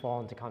 lest you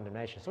fall into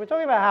condemnation. So we're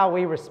talking about how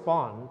we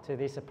respond to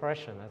this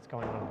oppression that's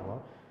going on in the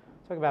world.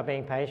 Talk about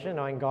being patient,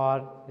 knowing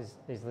God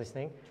is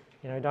listening.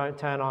 Don't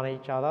turn on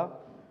each other.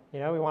 We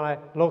want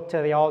to look to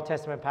the Old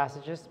Testament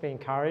passages to be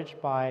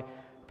encouraged by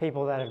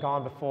people that have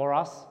gone before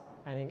us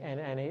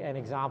and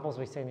examples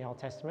we see in the Old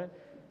Testament.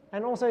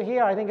 And also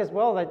here, I think as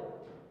well that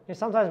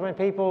sometimes when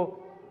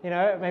people,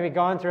 maybe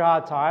going through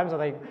hard times, or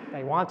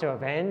they want to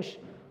avenge,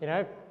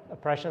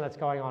 oppression that's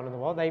going on in the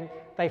world,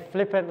 they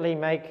flippantly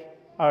make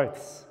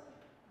oaths.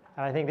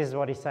 And I think this is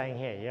what he's saying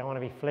here. You don't want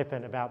to be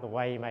flippant about the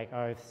way you make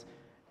oaths,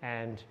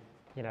 and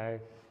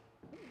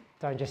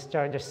don't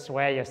just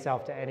swear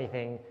yourself to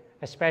anything,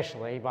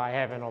 especially by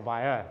heaven or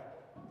by earth,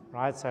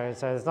 right? So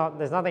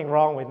there's nothing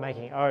wrong with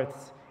making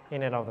oaths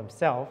in and of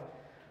themselves.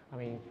 I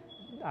mean,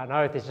 an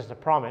oath is just a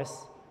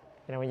promise.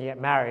 When you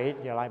get married,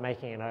 you're like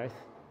making an oath.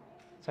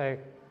 So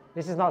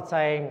this is not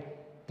saying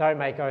don't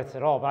make oaths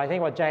at all, but I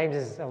think what James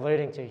is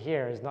alluding to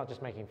here is not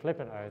just making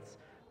flippant oaths,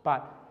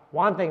 but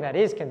one thing that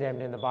is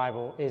condemned in the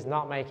Bible is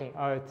not making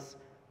oaths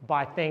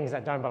by things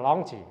that don't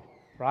belong to you,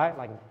 right?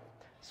 Like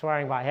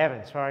swearing by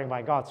heaven, swearing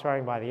by God,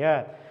 swearing by the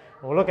earth.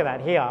 And we'll look at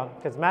that here,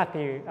 because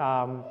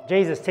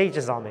Jesus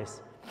teaches on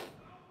this.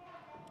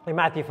 In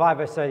Matthew 5,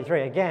 verse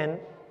 33, again,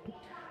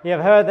 you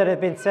have heard that it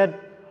had been said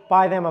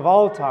by them of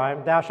old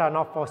time, thou shalt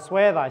not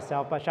forswear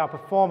thyself, but shalt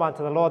perform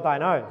unto the Lord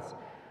thine oaths.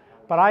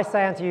 But I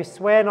say unto you,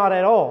 swear not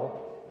at all.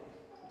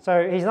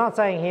 So he's not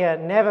saying here,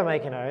 never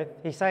make an oath.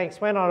 He's saying,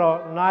 swear not at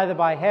all, neither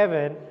by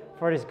heaven,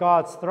 for it is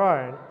God's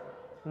throne,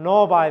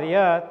 nor by the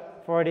earth,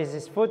 for it is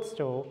his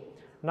footstool,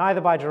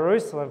 neither by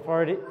Jerusalem,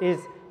 for it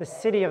is the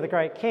city of the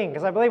great king.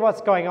 Because I believe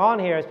what's going on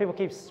here is people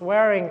keep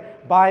swearing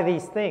by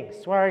these things,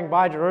 swearing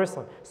by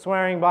Jerusalem,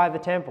 swearing by the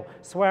temple,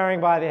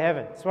 swearing by the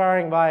heaven,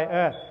 swearing by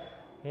earth,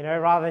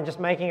 rather than just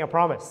making a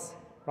promise,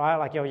 right?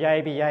 Like your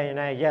yea be yea and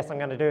nay, yes, I'm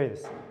going to do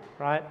this,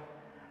 right?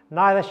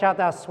 Neither shalt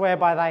thou swear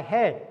by thy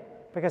head,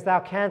 because thou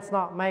canst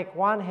not make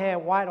one hair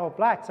white or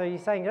black. So you're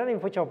saying you don't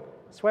even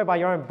swear by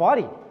your own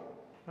body,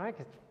 right?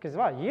 Because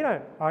what? You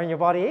don't own your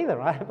body either,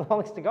 right? It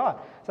belongs to God.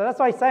 So that's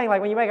why he's saying, like,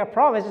 when you make a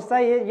promise, just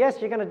say, yes,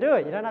 you're going to do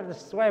it. You don't have to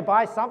swear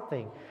by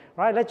something,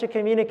 right? Let your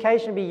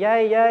communication be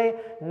yea, yea,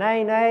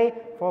 nay, nay,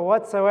 for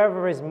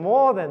whatsoever is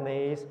more than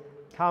these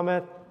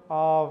cometh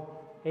of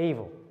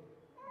evil.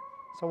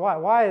 So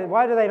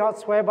why do they not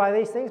swear by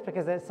these things?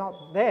 Because it's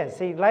not theirs.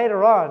 See,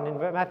 later on in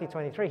Matthew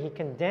 23, he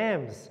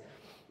condemns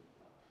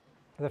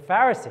the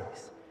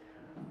Pharisees,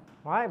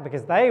 right?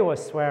 Because they were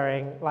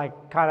swearing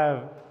like kind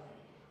of,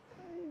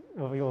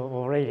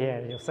 we'll read here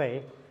and you'll see.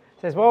 It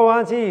says, "Woe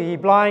unto you, ye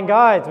blind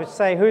guides, which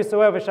say,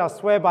 whosoever shall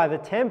swear by the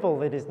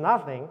temple, it is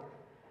nothing."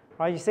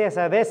 Right? You see,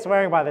 so they're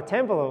swearing by the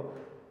temple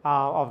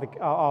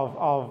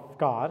of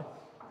God,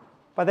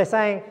 but they're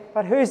saying,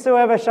 "But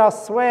whosoever shall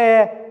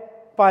swear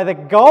by the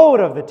gold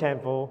of the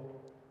temple,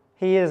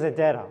 he is a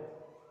debtor."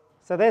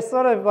 So they're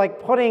sort of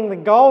like putting the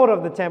gold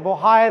of the temple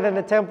higher than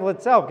the temple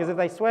itself, because if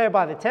they swear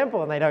by the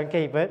temple and they don't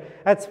keep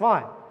it, that's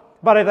fine.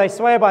 But if they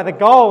swear by the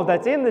gold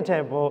that's in the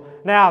temple,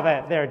 now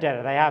they're a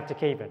debtor. They have to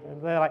keep it.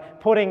 And they're like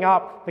putting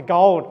up the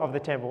gold of the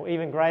temple,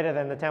 even greater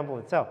than the temple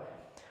itself.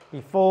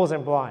 Ye fools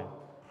and blind.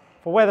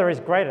 For whether is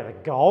greater, the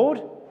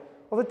gold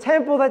or the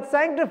temple that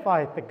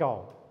sanctifieth the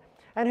gold?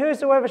 And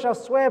whosoever shall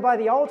swear by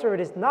the altar, it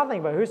is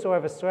nothing, but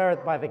whosoever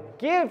sweareth by the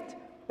gift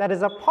that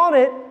is upon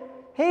it,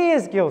 he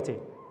is guilty.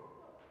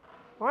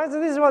 All right,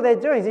 so this is what they're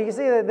doing. So you can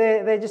see that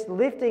they're just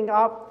lifting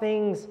up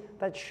things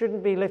that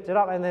shouldn't be lifted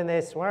up, and then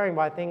they're swearing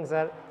by things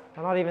that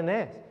are not even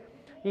theirs.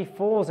 Ye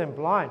fools and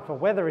blind, for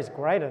whether is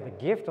greater, the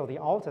gift or the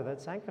altar that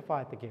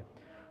sanctifieth the gift?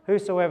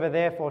 Whosoever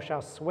therefore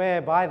shall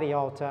swear by the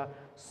altar,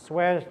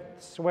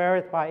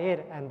 sweareth by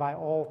it and by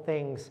all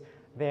things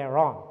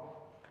thereon.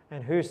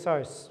 And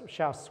whoso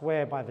shall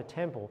swear by the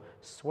temple,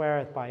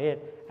 sweareth by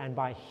it and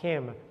by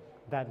him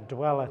that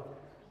dwelleth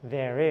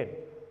therein.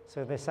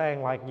 So they're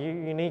saying, like,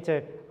 you need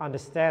to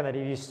understand that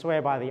if you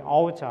swear by the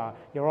altar,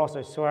 you're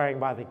also swearing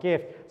by the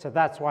gift. So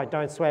that's why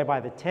don't swear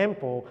by the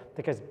temple,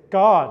 because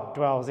God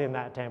dwells in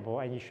that temple,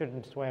 and you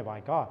shouldn't swear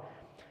by God.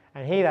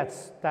 And he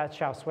that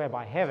shall swear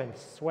by heaven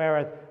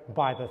sweareth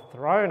by the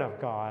throne of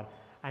God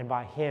and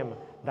by him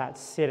that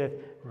sitteth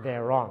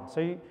thereon.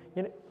 So you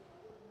know,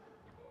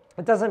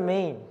 it doesn't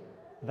mean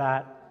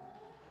that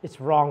it's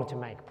wrong to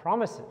make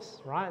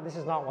promises, right? This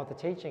is not what the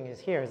teaching is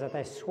here, is that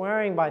they're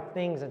swearing by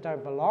things that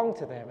don't belong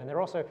to them, and they're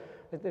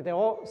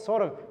all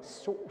sort of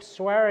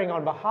swearing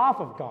on behalf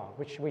of God,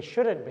 which we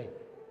shouldn't be,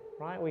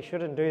 right? We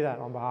shouldn't do that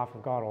on behalf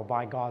of God or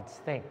by God's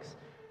things,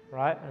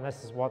 right? And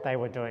this is what they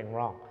were doing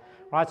wrong,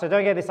 right? So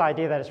don't get this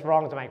idea that it's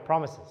wrong to make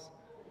promises.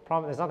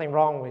 There's nothing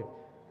wrong with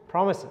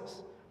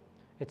promises.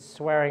 It's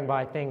swearing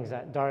by things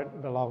that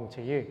don't belong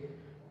to you,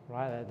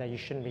 right? That you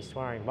shouldn't be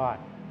swearing by.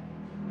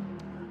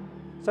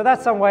 So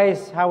that's some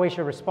ways how we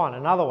should respond.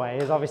 Another way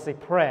is obviously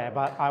prayer,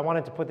 but I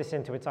wanted to put this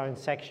into its own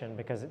section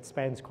because it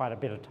spends quite a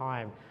bit of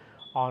time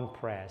on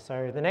prayer.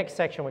 So the next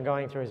section we're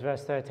going through is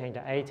verse 13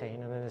 to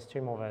 18, and then there's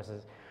two more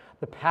verses.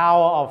 The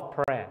power of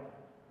prayer.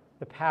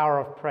 The power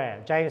of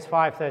prayer. James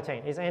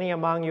 5:13. Is any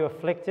among you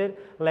afflicted?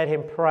 Let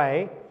him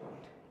pray.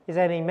 Is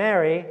any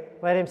merry?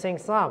 Let him sing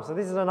psalms. So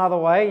this is another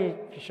way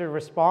you should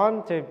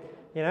respond to,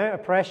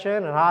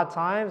 oppression and hard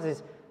times.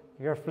 Is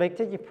if you're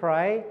afflicted, you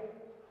pray.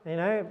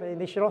 But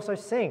you should also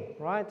sing,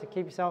 right, to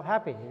keep yourself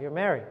happy if you're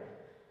married.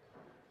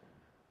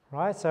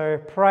 Right, so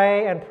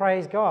pray and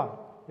praise God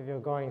if you're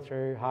going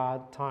through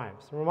hard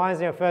times. It reminds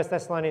me of 1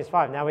 Thessalonians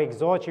 5. Now we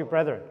exhort you,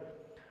 brethren,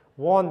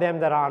 warn them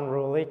that are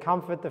unruly,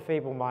 comfort the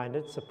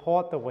feeble-minded,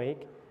 support the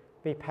weak,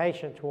 be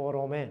patient toward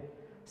all men.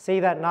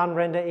 See that none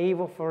render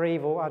evil for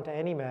evil unto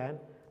any man,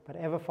 but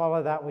ever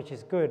follow that which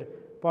is good,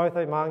 both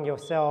among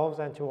yourselves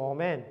and to all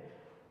men.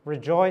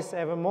 Rejoice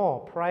evermore,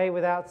 pray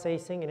without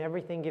ceasing, in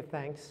everything give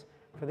thanks,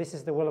 for this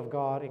is the will of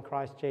God in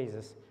Christ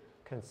Jesus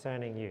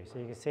concerning you. So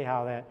you can see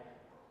how that,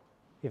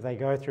 if they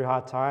go through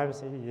hard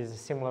times, it is a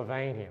similar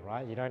vein here,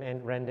 right? You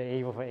don't render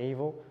evil for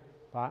evil,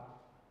 but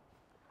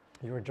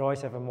you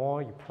rejoice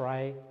evermore, you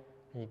pray,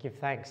 and you give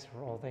thanks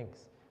for all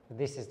things. For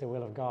this is the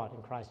will of God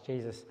in Christ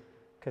Jesus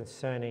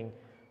concerning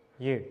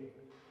you.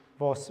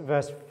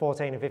 Verse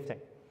 14 and 15.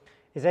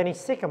 Is any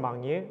sick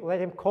among you? Let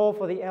him call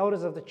for the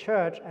elders of the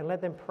church and let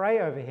them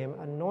pray over him,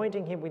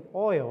 anointing him with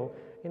oil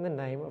in the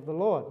name of the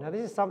Lord. Now this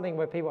is something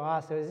where people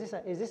ask, is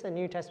this a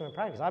New Testament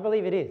practice? I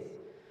believe it is,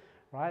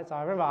 right? So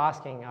I remember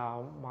asking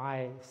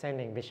my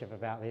sending bishop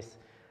about this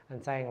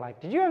and saying,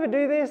 like, did you ever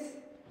do this?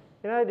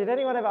 Did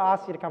anyone ever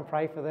ask you to come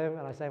pray for them?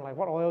 And I was saying, like,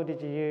 what oil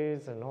did you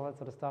use and all that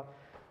sort of stuff.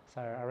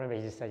 So I remember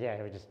he just said, yeah,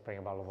 he would just bring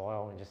a bottle of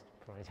oil and just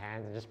put it on his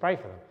hands and just pray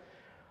for them.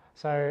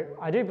 So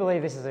I do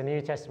believe this is a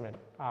New Testament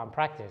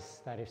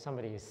practice, that if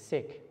somebody is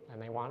sick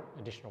and they want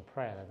additional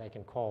prayer, that they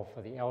can call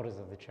for the elders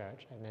of the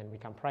church and then we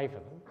can pray for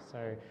them.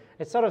 So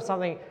it's sort of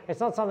something, it's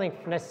not something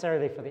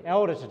necessarily for the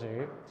elder to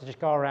do, to just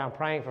go around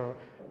praying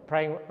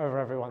over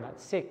everyone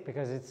that's sick,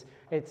 because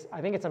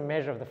I think it's a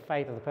measure of the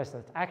faith of the person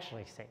that's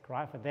actually sick,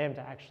 right? For them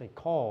to actually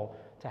call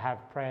to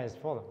have prayers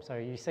for them. So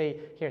you see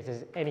here it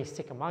says, any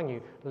sick among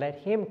you, let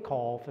him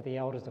call for the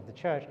elders of the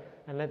church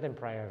and let them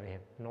pray over him,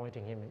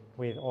 anointing him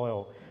with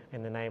oil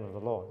in the name of the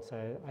Lord.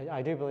 So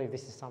I do believe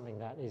this is something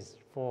that is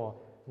for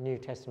New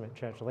Testament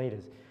church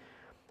leaders.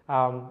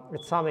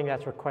 It's something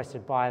that's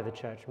requested by the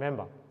church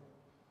member.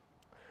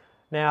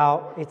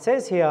 Now, it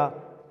says here,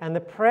 and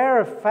the prayer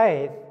of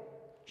faith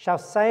shall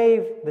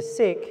save the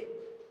sick,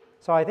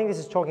 So I think this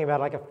is talking about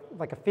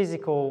like a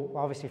physical,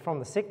 obviously from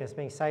the sickness,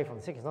 being saved from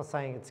the sickness. It's not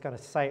saying it's going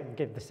to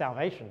give the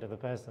salvation to the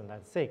person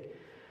that's sick,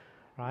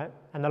 right?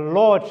 And the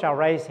Lord shall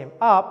raise him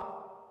up,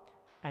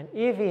 and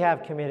if he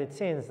have committed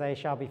sins, they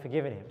shall be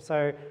forgiven him.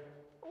 So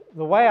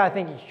the way I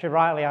think you should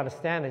rightly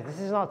understand this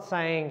is not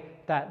saying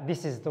that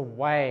this is the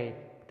way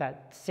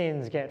that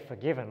sins get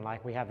forgiven,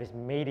 like we have this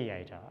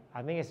mediator.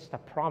 I think it's just a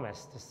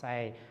promise to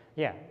say,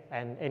 yeah,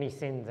 and any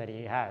sins that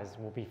he has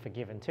will be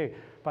forgiven too.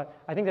 But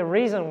I think the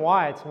reason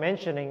why it's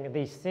mentioning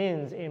these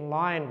sins in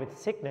line with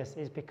sickness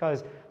is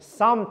because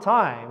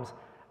sometimes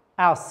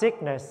our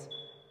sickness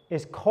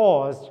is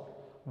caused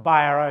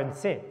by our own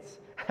sins,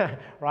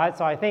 right?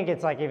 So I think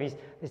it's like if he's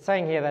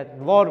saying here that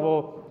the Lord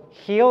will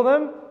heal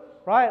them,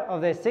 right,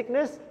 of their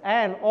sickness,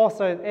 and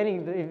also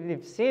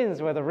if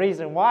sins were the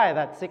reason why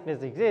that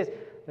sickness exists,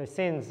 the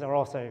sins are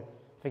also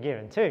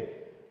forgiven too,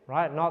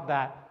 right? Not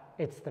that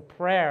it's the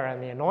prayer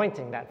and the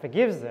anointing that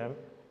forgives them,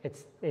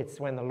 it's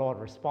when the Lord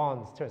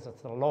responds to us.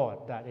 It's the Lord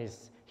that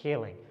is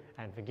healing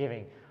and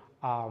forgiving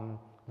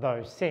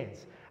those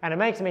sins. And it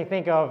makes me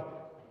think of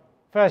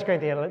 1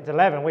 Corinthians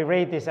 11. We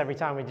read this every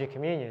time we do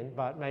communion,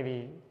 but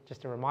maybe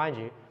just to remind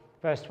you,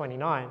 verse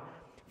 29.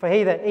 For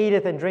he that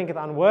eateth and drinketh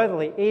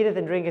unworthily eateth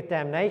and drinketh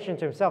damnation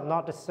to himself,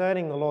 not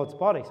discerning the Lord's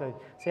body. So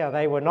see how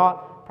they were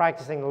not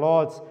practicing the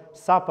Lord's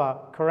Supper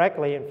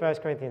correctly in 1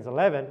 Corinthians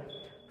 11.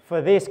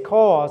 For this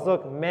cause,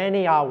 look,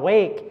 many are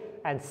weak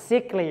and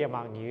sickly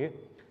among you,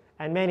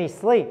 and many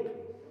sleep.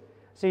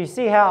 So you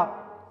see how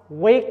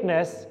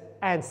weakness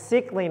and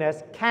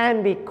sickliness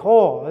can be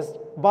caused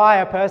by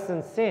a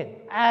person's sin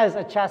as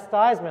a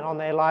chastisement on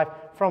their life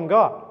from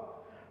God.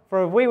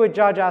 For if we would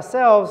judge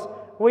ourselves,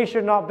 we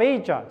should not be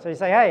judged. So you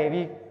say, hey, if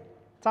you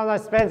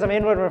sometimes spend some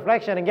inward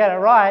reflection and get it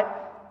right,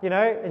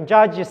 and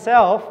judge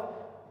yourself,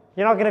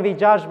 you're not going to be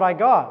judged by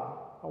God.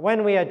 But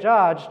when we are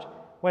judged,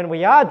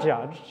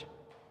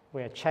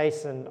 we are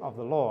chastened of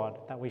the Lord,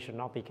 that we should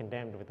not be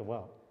condemned with the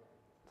world.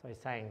 So he's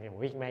saying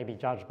we may be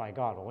judged by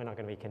God, but we're not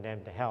going to be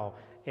condemned to hell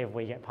if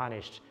we get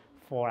punished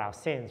for our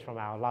sins from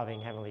our loving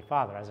Heavenly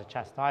Father as a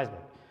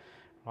chastisement,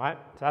 right?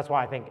 So that's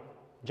why I think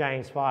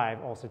James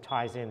 5 also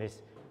ties in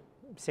this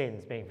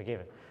sins being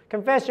forgiven.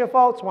 Confess your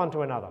faults one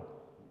to another,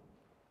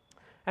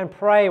 and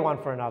pray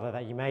one for another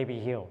that you may be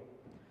healed.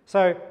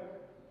 So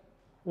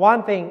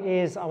one thing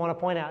is I want to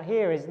point out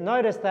here is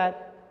notice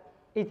that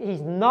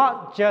he's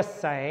not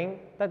just saying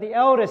that the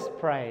elders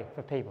pray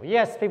for people.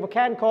 Yes, people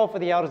can call for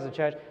the elders of the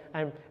church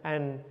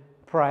and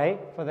pray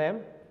for them,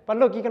 but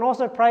look, you can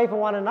also pray for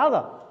one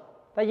another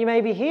that you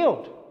may be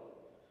healed.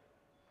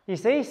 You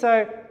see,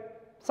 so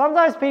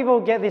sometimes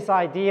people get this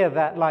idea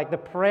that like the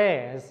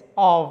prayers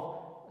of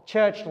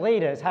church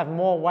leaders have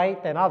more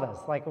weight than others.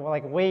 Like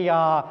we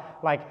are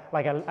like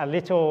a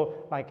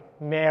little like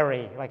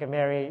Mary, like a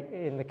Mary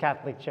in the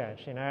Catholic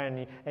Church,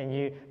 and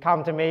you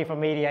come to me for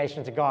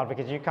mediation to God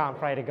because you can't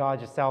pray to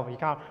God yourself. You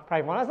can't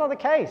pray for one. That's not the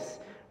case,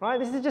 right?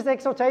 This is just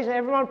exhortation.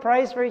 Everyone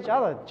prays for each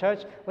other.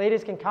 Church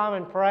leaders can come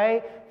and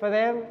pray for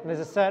them. There's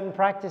a certain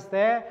practice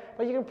there,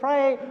 but you can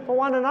pray for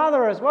one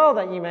another as well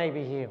that you may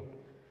be healed.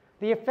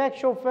 The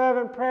effectual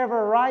fervent prayer of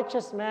a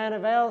righteous man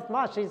availeth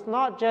much. It's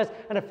not just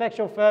an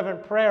effectual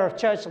fervent prayer of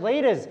church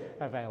leaders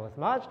availeth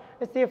much.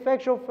 It's the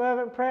effectual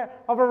fervent prayer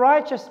of a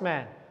righteous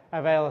man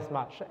availeth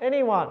much. So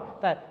anyone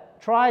that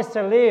tries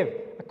to live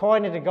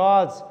according to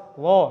God's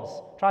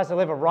laws, tries to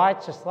live a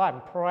righteous life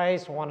and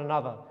prays for one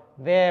another,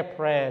 their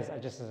prayers are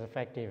just as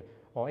effective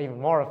or even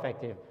more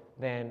effective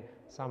than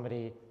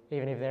somebody,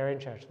 even if they're in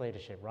church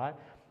leadership, right?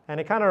 And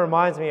it kind of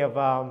reminds me of,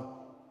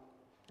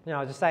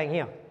 just saying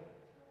here,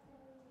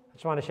 I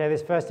just want to share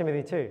this 1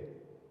 Timothy 2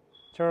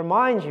 to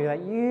remind you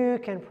that you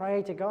can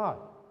pray to God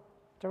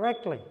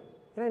directly.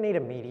 You don't need a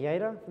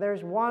mediator. There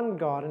is one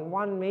God and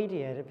one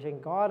mediator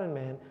between God and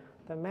man,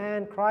 the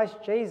man Christ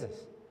Jesus.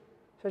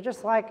 So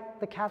just like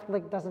the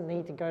Catholic doesn't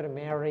need to go to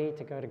Mary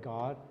to go to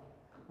God,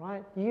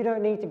 right? You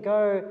don't need to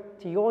go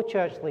to your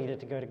church leader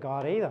to go to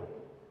God either,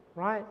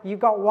 right? You've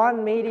got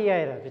one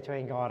mediator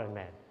between God and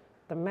man,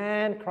 the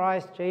man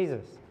Christ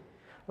Jesus.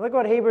 Look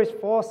what Hebrews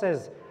 4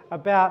 says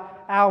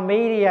about our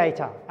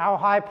mediator, our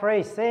high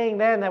priest, seeing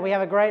then that we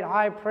have a great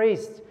high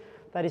priest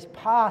that is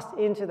passed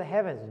into the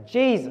heavens,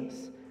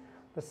 Jesus,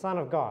 the Son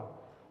of God.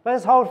 Let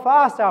us hold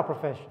fast our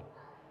profession.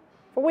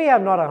 For we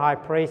have not a high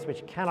priest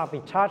which cannot be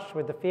touched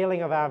with the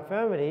feeling of our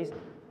infirmities,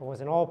 but was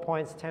in all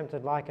points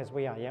tempted like as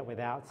we are, yet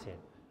without sin.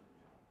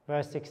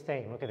 Verse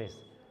 16, look at this.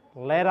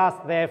 Let us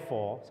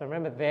therefore, so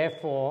remember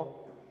therefore,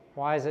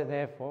 why is it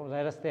therefore?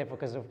 Let us therefore,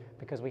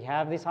 because we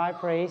have this high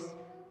priest,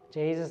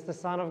 Jesus the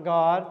Son of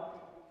God.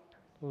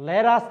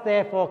 Let us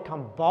therefore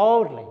come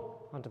boldly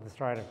unto the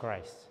throne of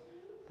grace,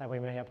 that we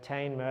may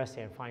obtain mercy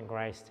and find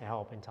grace to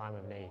help in time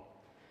of need.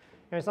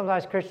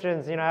 Sometimes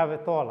Christians, have a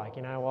thought like,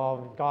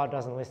 well, God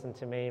doesn't listen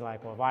to me.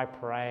 Like, well, if I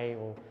pray,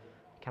 well,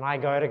 can I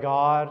go to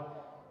God?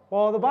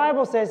 Well, the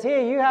Bible says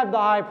here, you have the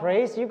high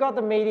priest, you've got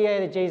the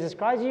mediator, Jesus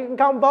Christ, you can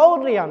come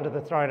boldly under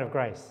the throne of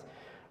grace,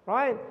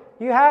 right?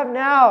 You have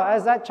now,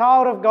 as that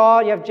child of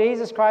God, you have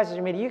Jesus Christ as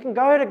your mediator, you can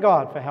go to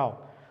God for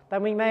help.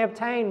 that we may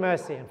obtain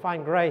mercy and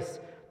find grace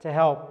to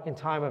help in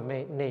time of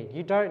need.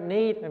 You don't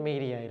need a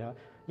mediator.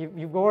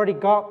 You've already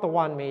got the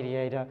one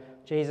mediator,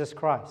 Jesus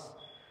Christ.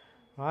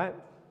 Right?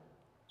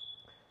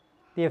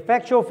 The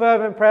effectual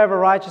fervent prayer of a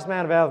righteous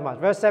man availeth much.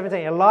 Verse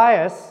 17,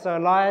 Elias, so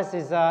Elias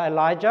is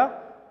Elijah.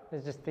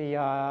 It's just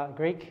the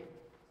Greek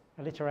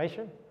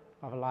alliteration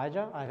of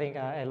Elijah. I think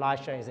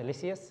Elisha is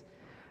Eliseus.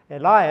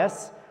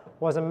 Elias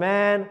was a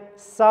man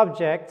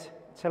subject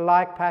to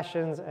like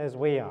passions as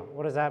we are.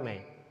 What does that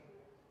mean?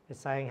 It's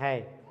saying,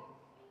 hey,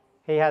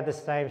 he had the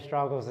same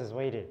struggles as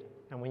we did.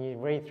 And when you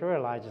read through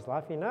Elijah's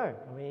life, you know.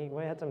 I mean, he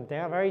had some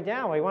very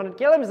down. He wanted to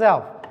kill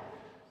himself.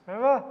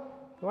 Remember?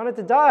 He wanted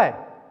to die.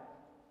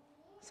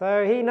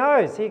 So he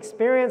knows. He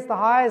experienced the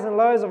highs and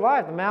lows of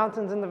life, the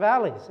mountains and the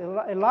valleys.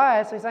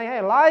 Elias, he's saying, hey,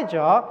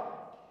 Elijah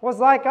was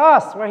like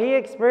us, where he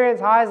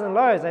experienced highs and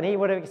lows, and he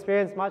would have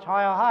experienced much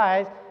higher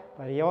highs,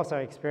 but he also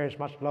experienced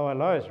much lower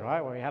lows,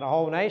 right? Where he had a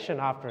whole nation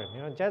after him,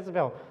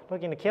 Jezebel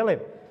looking to kill him.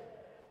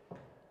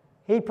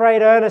 He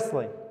prayed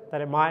earnestly that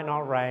it might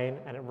not rain,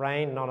 and it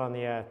rained not on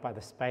the earth by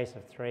the space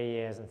of 3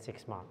 years and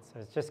 6 months. So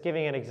it's just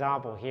giving an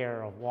example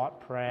here of what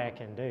prayer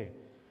can do.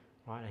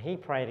 Right? And he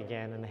prayed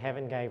again, and the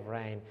heaven gave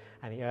rain,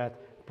 and the earth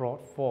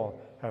brought forth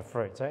her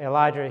fruit. So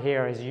Elijah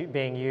here is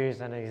being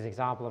used as an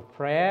example of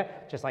prayer,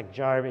 just like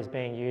Job is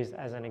being used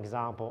as an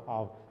example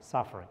of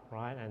suffering,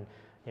 right? And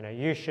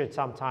you should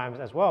sometimes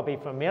as well be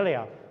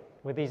familiar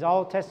with these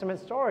Old Testament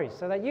stories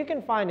so that you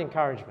can find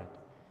encouragement.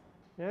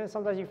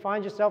 Sometimes you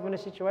find yourself in a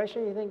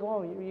situation, you think,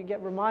 oh, you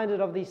get reminded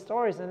of these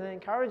stories, and it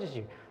encourages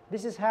you.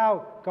 This is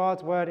how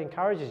God's word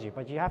encourages you,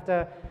 but you have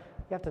to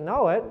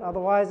know it,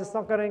 otherwise it's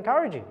not going to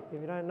encourage you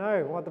if you don't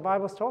know what the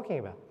Bible's talking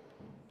about.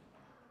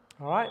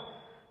 All right?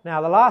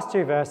 Now, the last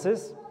two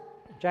verses,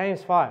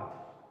 James 5,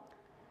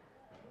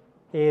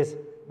 is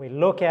we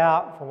look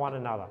out for one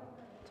another.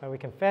 So we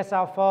confess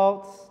our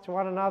faults to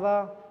one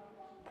another,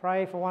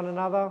 pray for one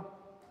another.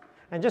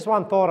 And just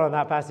one thought on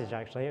that passage,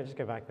 actually. I'll just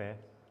go back there.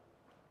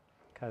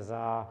 Because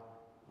I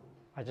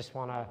just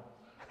want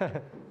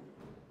to,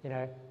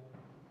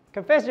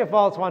 confess your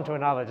faults one to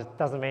another just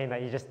doesn't mean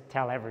that you just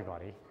tell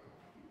everybody.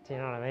 Do you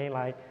know what I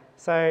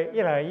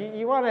mean?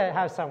 You want to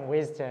have some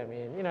wisdom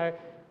in,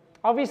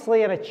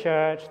 obviously in a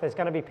church, there's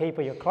going to be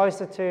people you're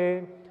closer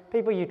to,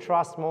 people you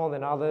trust more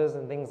than others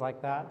and things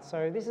like that.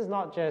 So this is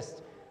not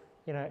just,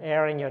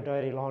 airing your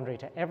dirty laundry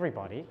to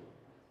everybody,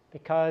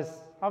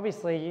 because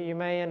obviously you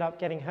may end up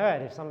getting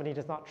hurt if somebody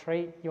does not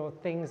treat your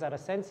things that are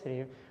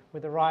sensitive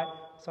with the right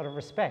sort of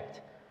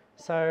respect.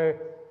 So,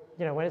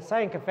 when it's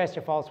saying confess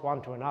your faults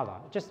one to another,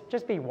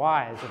 just be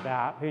wise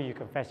about who you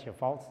confess your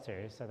faults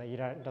to so that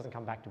it doesn't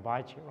come back to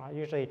bite you, right?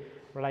 Usually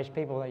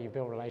people that you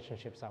build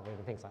relationships up with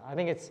and things like that. I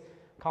think it's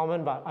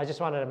common, but I just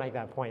wanted to make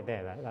that point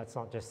there. That's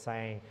not just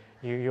saying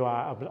you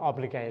are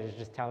obligated to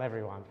just tell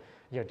everyone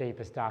your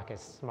deepest,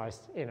 darkest,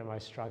 most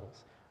innermost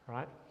struggles,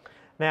 right?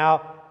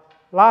 Now,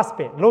 last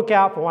bit, look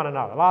out for one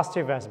another. Last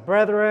two verses.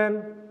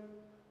 Brethren,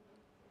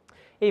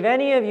 if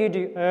any of you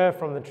do err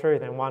from the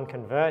truth and one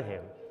convert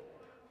him,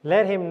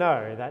 let him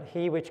know that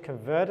he which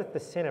converteth the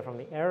sinner from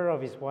the error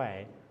of his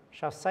way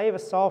shall save a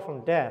soul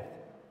from death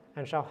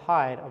and shall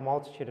hide a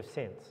multitude of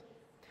sins.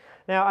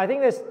 Now, I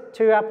think there's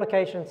two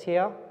applications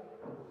here.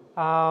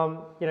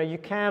 You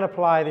can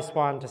apply this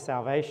one to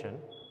salvation,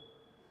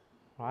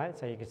 right?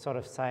 So you could sort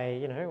of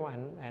say,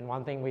 and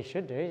one thing we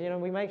should do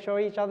is, we make sure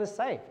each other's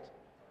saved,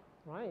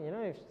 right?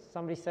 If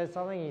somebody says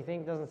something you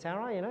think doesn't sound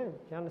right,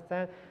 you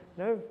understand,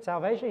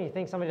 salvation, you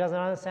think somebody doesn't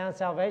understand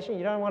salvation,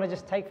 you don't want to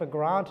just take for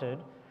granted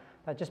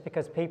that just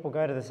because people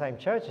go to the same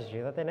church as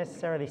you, that they're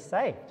necessarily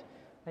saved.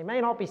 They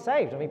may not be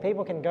saved. I mean,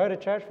 people can go to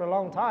church for a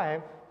long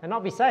time and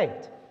not be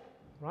saved,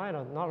 right?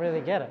 Or not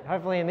really get it.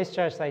 Hopefully in this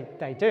church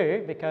they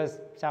do, because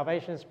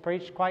salvation is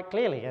preached quite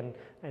clearly and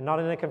not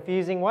in a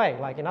confusing way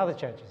like in other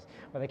churches,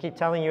 where they keep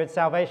telling you it's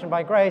salvation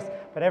by grace,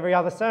 but every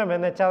other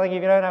sermon they're telling you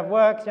if you don't have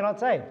works, you're not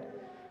saved.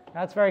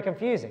 That's very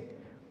confusing.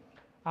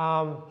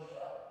 But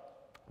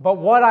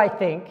what I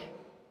think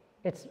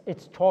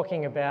it's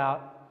talking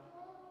about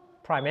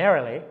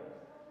primarily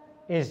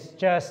is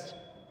just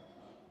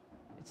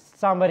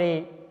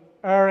somebody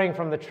erring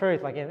from the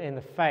truth, like in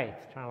the faith,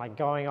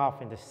 going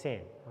off into sin,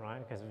 right?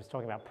 Because it was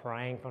talking about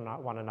praying for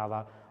one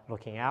another,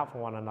 looking out for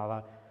one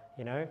another,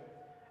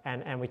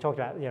 and we talked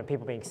about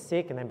people being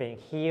sick and then being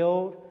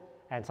healed,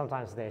 and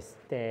sometimes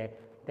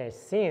their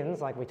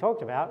sins, like we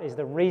talked about, is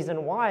the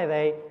reason why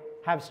they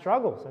have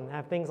struggles and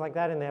have things like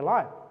that in their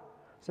life.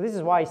 So this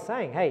is why he's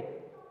saying, hey,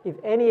 if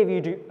any of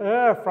you do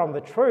err from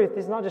the truth,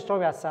 this is not just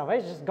talking about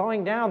salvation, it's just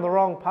going down the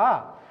wrong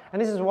path.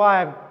 And this is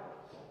why I've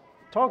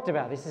talked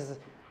about this, is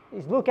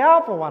look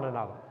out for one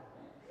another.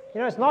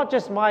 It's not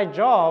just my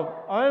job,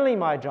 only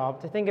my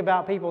job, to think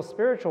about people's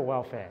spiritual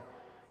welfare.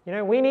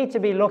 We need to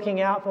be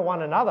looking out for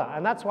one another.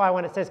 And that's why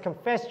when it says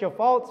confess your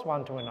faults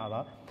one to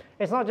another,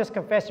 it's not just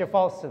confess your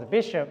faults to the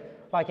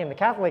bishop, like in the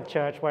Catholic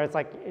Church, where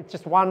it's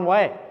just one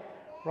way,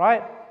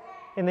 right?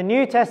 In the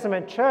New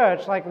Testament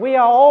church, we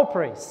are all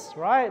priests,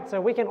 right? So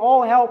we can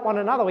all help one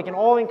another. We can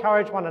all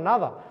encourage one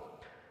another.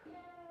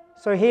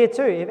 So here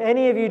too, if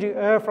any of you do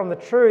err from the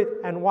truth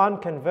and one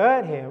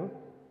convert him,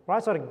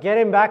 right, so to get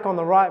him back on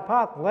the right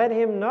path, let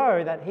him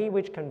know that he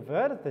which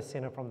converteth the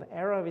sinner from the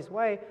error of his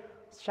way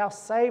shall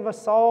save a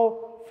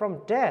soul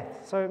from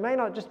death. So it may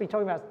not just be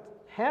talking about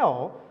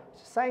hell,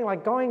 it's just saying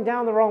like going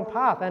down the wrong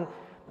path. And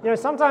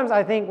sometimes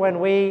I think when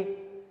we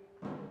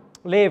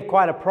live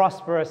quite a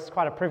prosperous,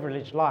 quite a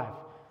privileged life,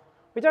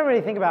 we don't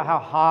really think about how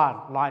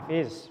hard life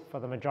is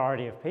for the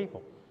majority of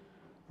people,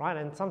 right?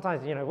 And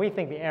sometimes, we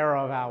think the error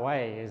of our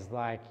way is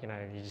like, you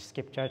just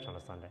skip church on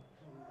a Sunday.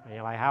 And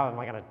you're like, how am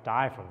I going to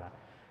die from that?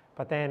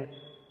 But then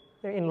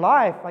in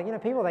life, like,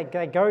 people,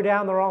 they go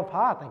down the wrong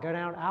path. They go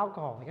down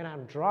alcohol, they go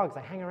down drugs,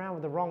 they hang around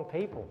with the wrong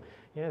people.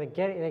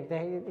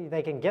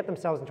 They can get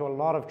themselves into a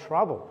lot of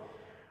trouble.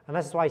 And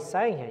that's why he's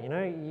saying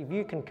here, if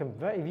you can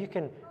convert, if you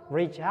can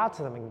reach out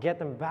to them and get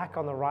them back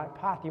on the right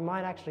path, you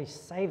might actually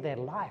save their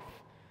life.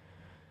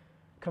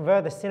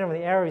 Convert the sinner from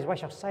the error of his way,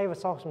 shall save a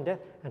soul from death,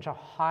 and shall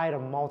hide a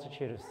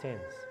multitude of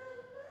sins.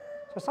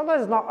 So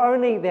sometimes it's not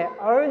only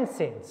their own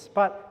sins,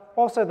 but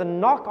also the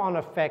knock-on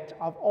effect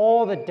of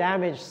all the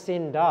damage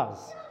sin does,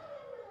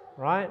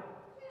 right?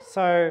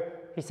 So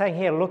he's saying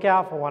here, look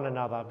out for one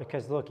another,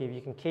 because look, if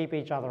you can keep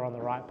each other on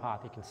the right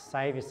path, you can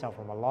save yourself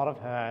from a lot of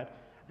hurt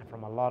and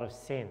from a lot of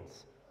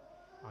sins,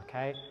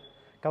 okay?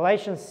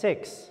 Galatians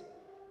 6,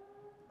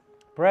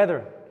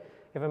 brethren,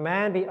 if a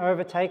man be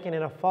overtaken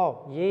in a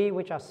fault, ye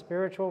which are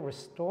spiritual,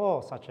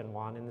 restore such an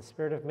one in the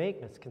spirit of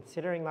meekness,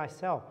 considering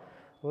thyself,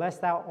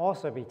 lest thou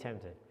also be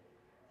tempted.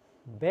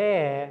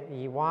 Bear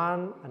ye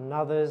one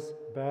another's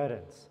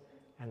burdens,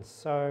 and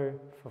so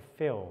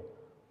fulfill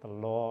the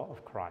law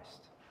of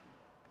Christ.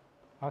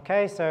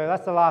 Okay, so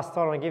that's the last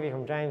thought I'm going to give you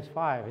from James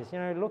 5, is,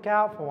 look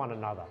out for one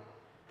another.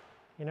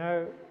 I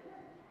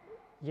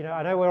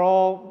know we're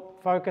all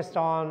focused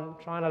on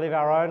trying to live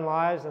our own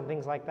lives and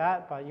things like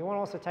that, but you want to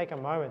also take a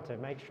moment to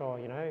make sure,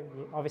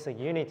 obviously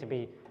you need to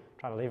be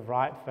trying to live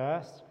right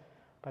first,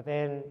 but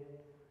then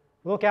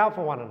look out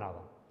for one another.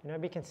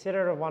 Be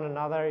considerate of one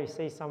another. You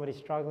see somebody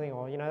struggling,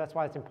 or, that's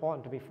why it's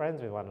important to be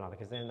friends with one another,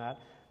 because then that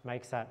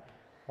makes that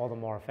all the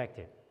more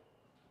effective.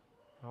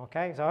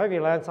 Okay, so I hope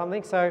you learned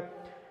something. So,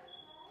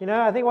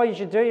 I think what you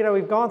should do,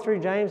 we've gone through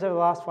James over the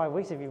last 5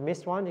 weeks. If you've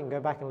missed one, you can go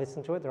back and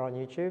listen to it. They're on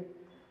YouTube.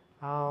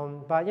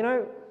 But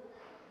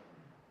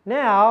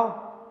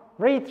now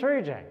read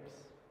through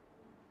James.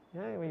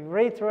 When you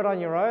read through it on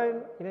your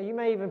own, you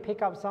may even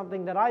pick up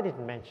something that I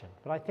didn't mention.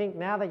 But I think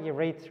now that you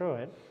read through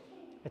it,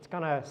 it's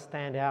going to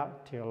stand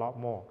out to you a lot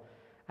more.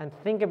 And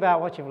think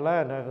about what you've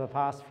learned over the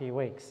past few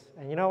weeks.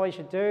 And you know what you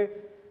should do?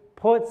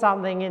 Put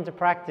something into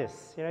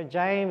practice.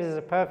 James is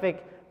a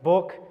perfect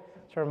book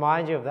to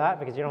remind you of that,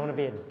 because you don't want to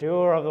be a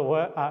doer of the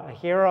word, a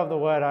hearer of the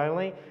word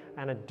only,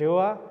 and a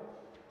doer.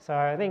 So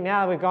I think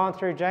now that we've gone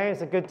through James,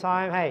 it's a good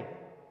time, hey,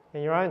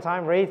 in your own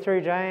time, read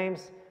through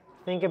James,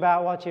 think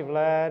about what you've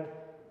learned,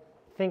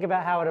 think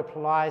about how it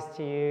applies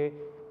to you,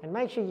 and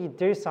make sure you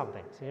do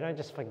something so you don't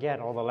just forget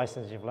all the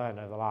lessons you've learned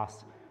over the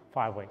last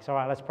 5 weeks. All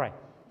right, let's pray.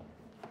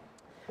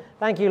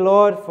 Thank you,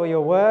 Lord, for your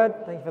word.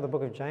 Thank you for the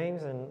book of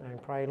James,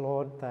 and pray,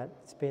 Lord, that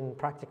it's been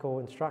practical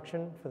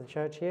instruction for the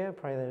church here.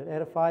 Pray that it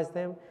edifies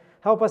them.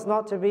 Help us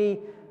not to be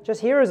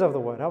just hearers of the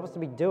word. Help us to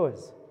be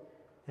doers.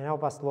 And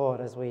help us, Lord,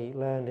 as we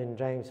learned in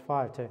James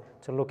 5,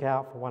 to look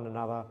out for one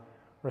another,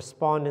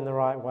 respond in the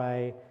right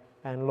way,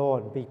 and,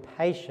 Lord, be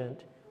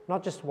patient,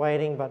 not just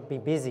waiting, but be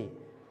busy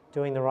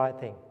doing the right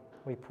thing.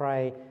 We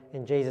pray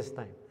in Jesus'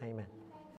 name. Amen.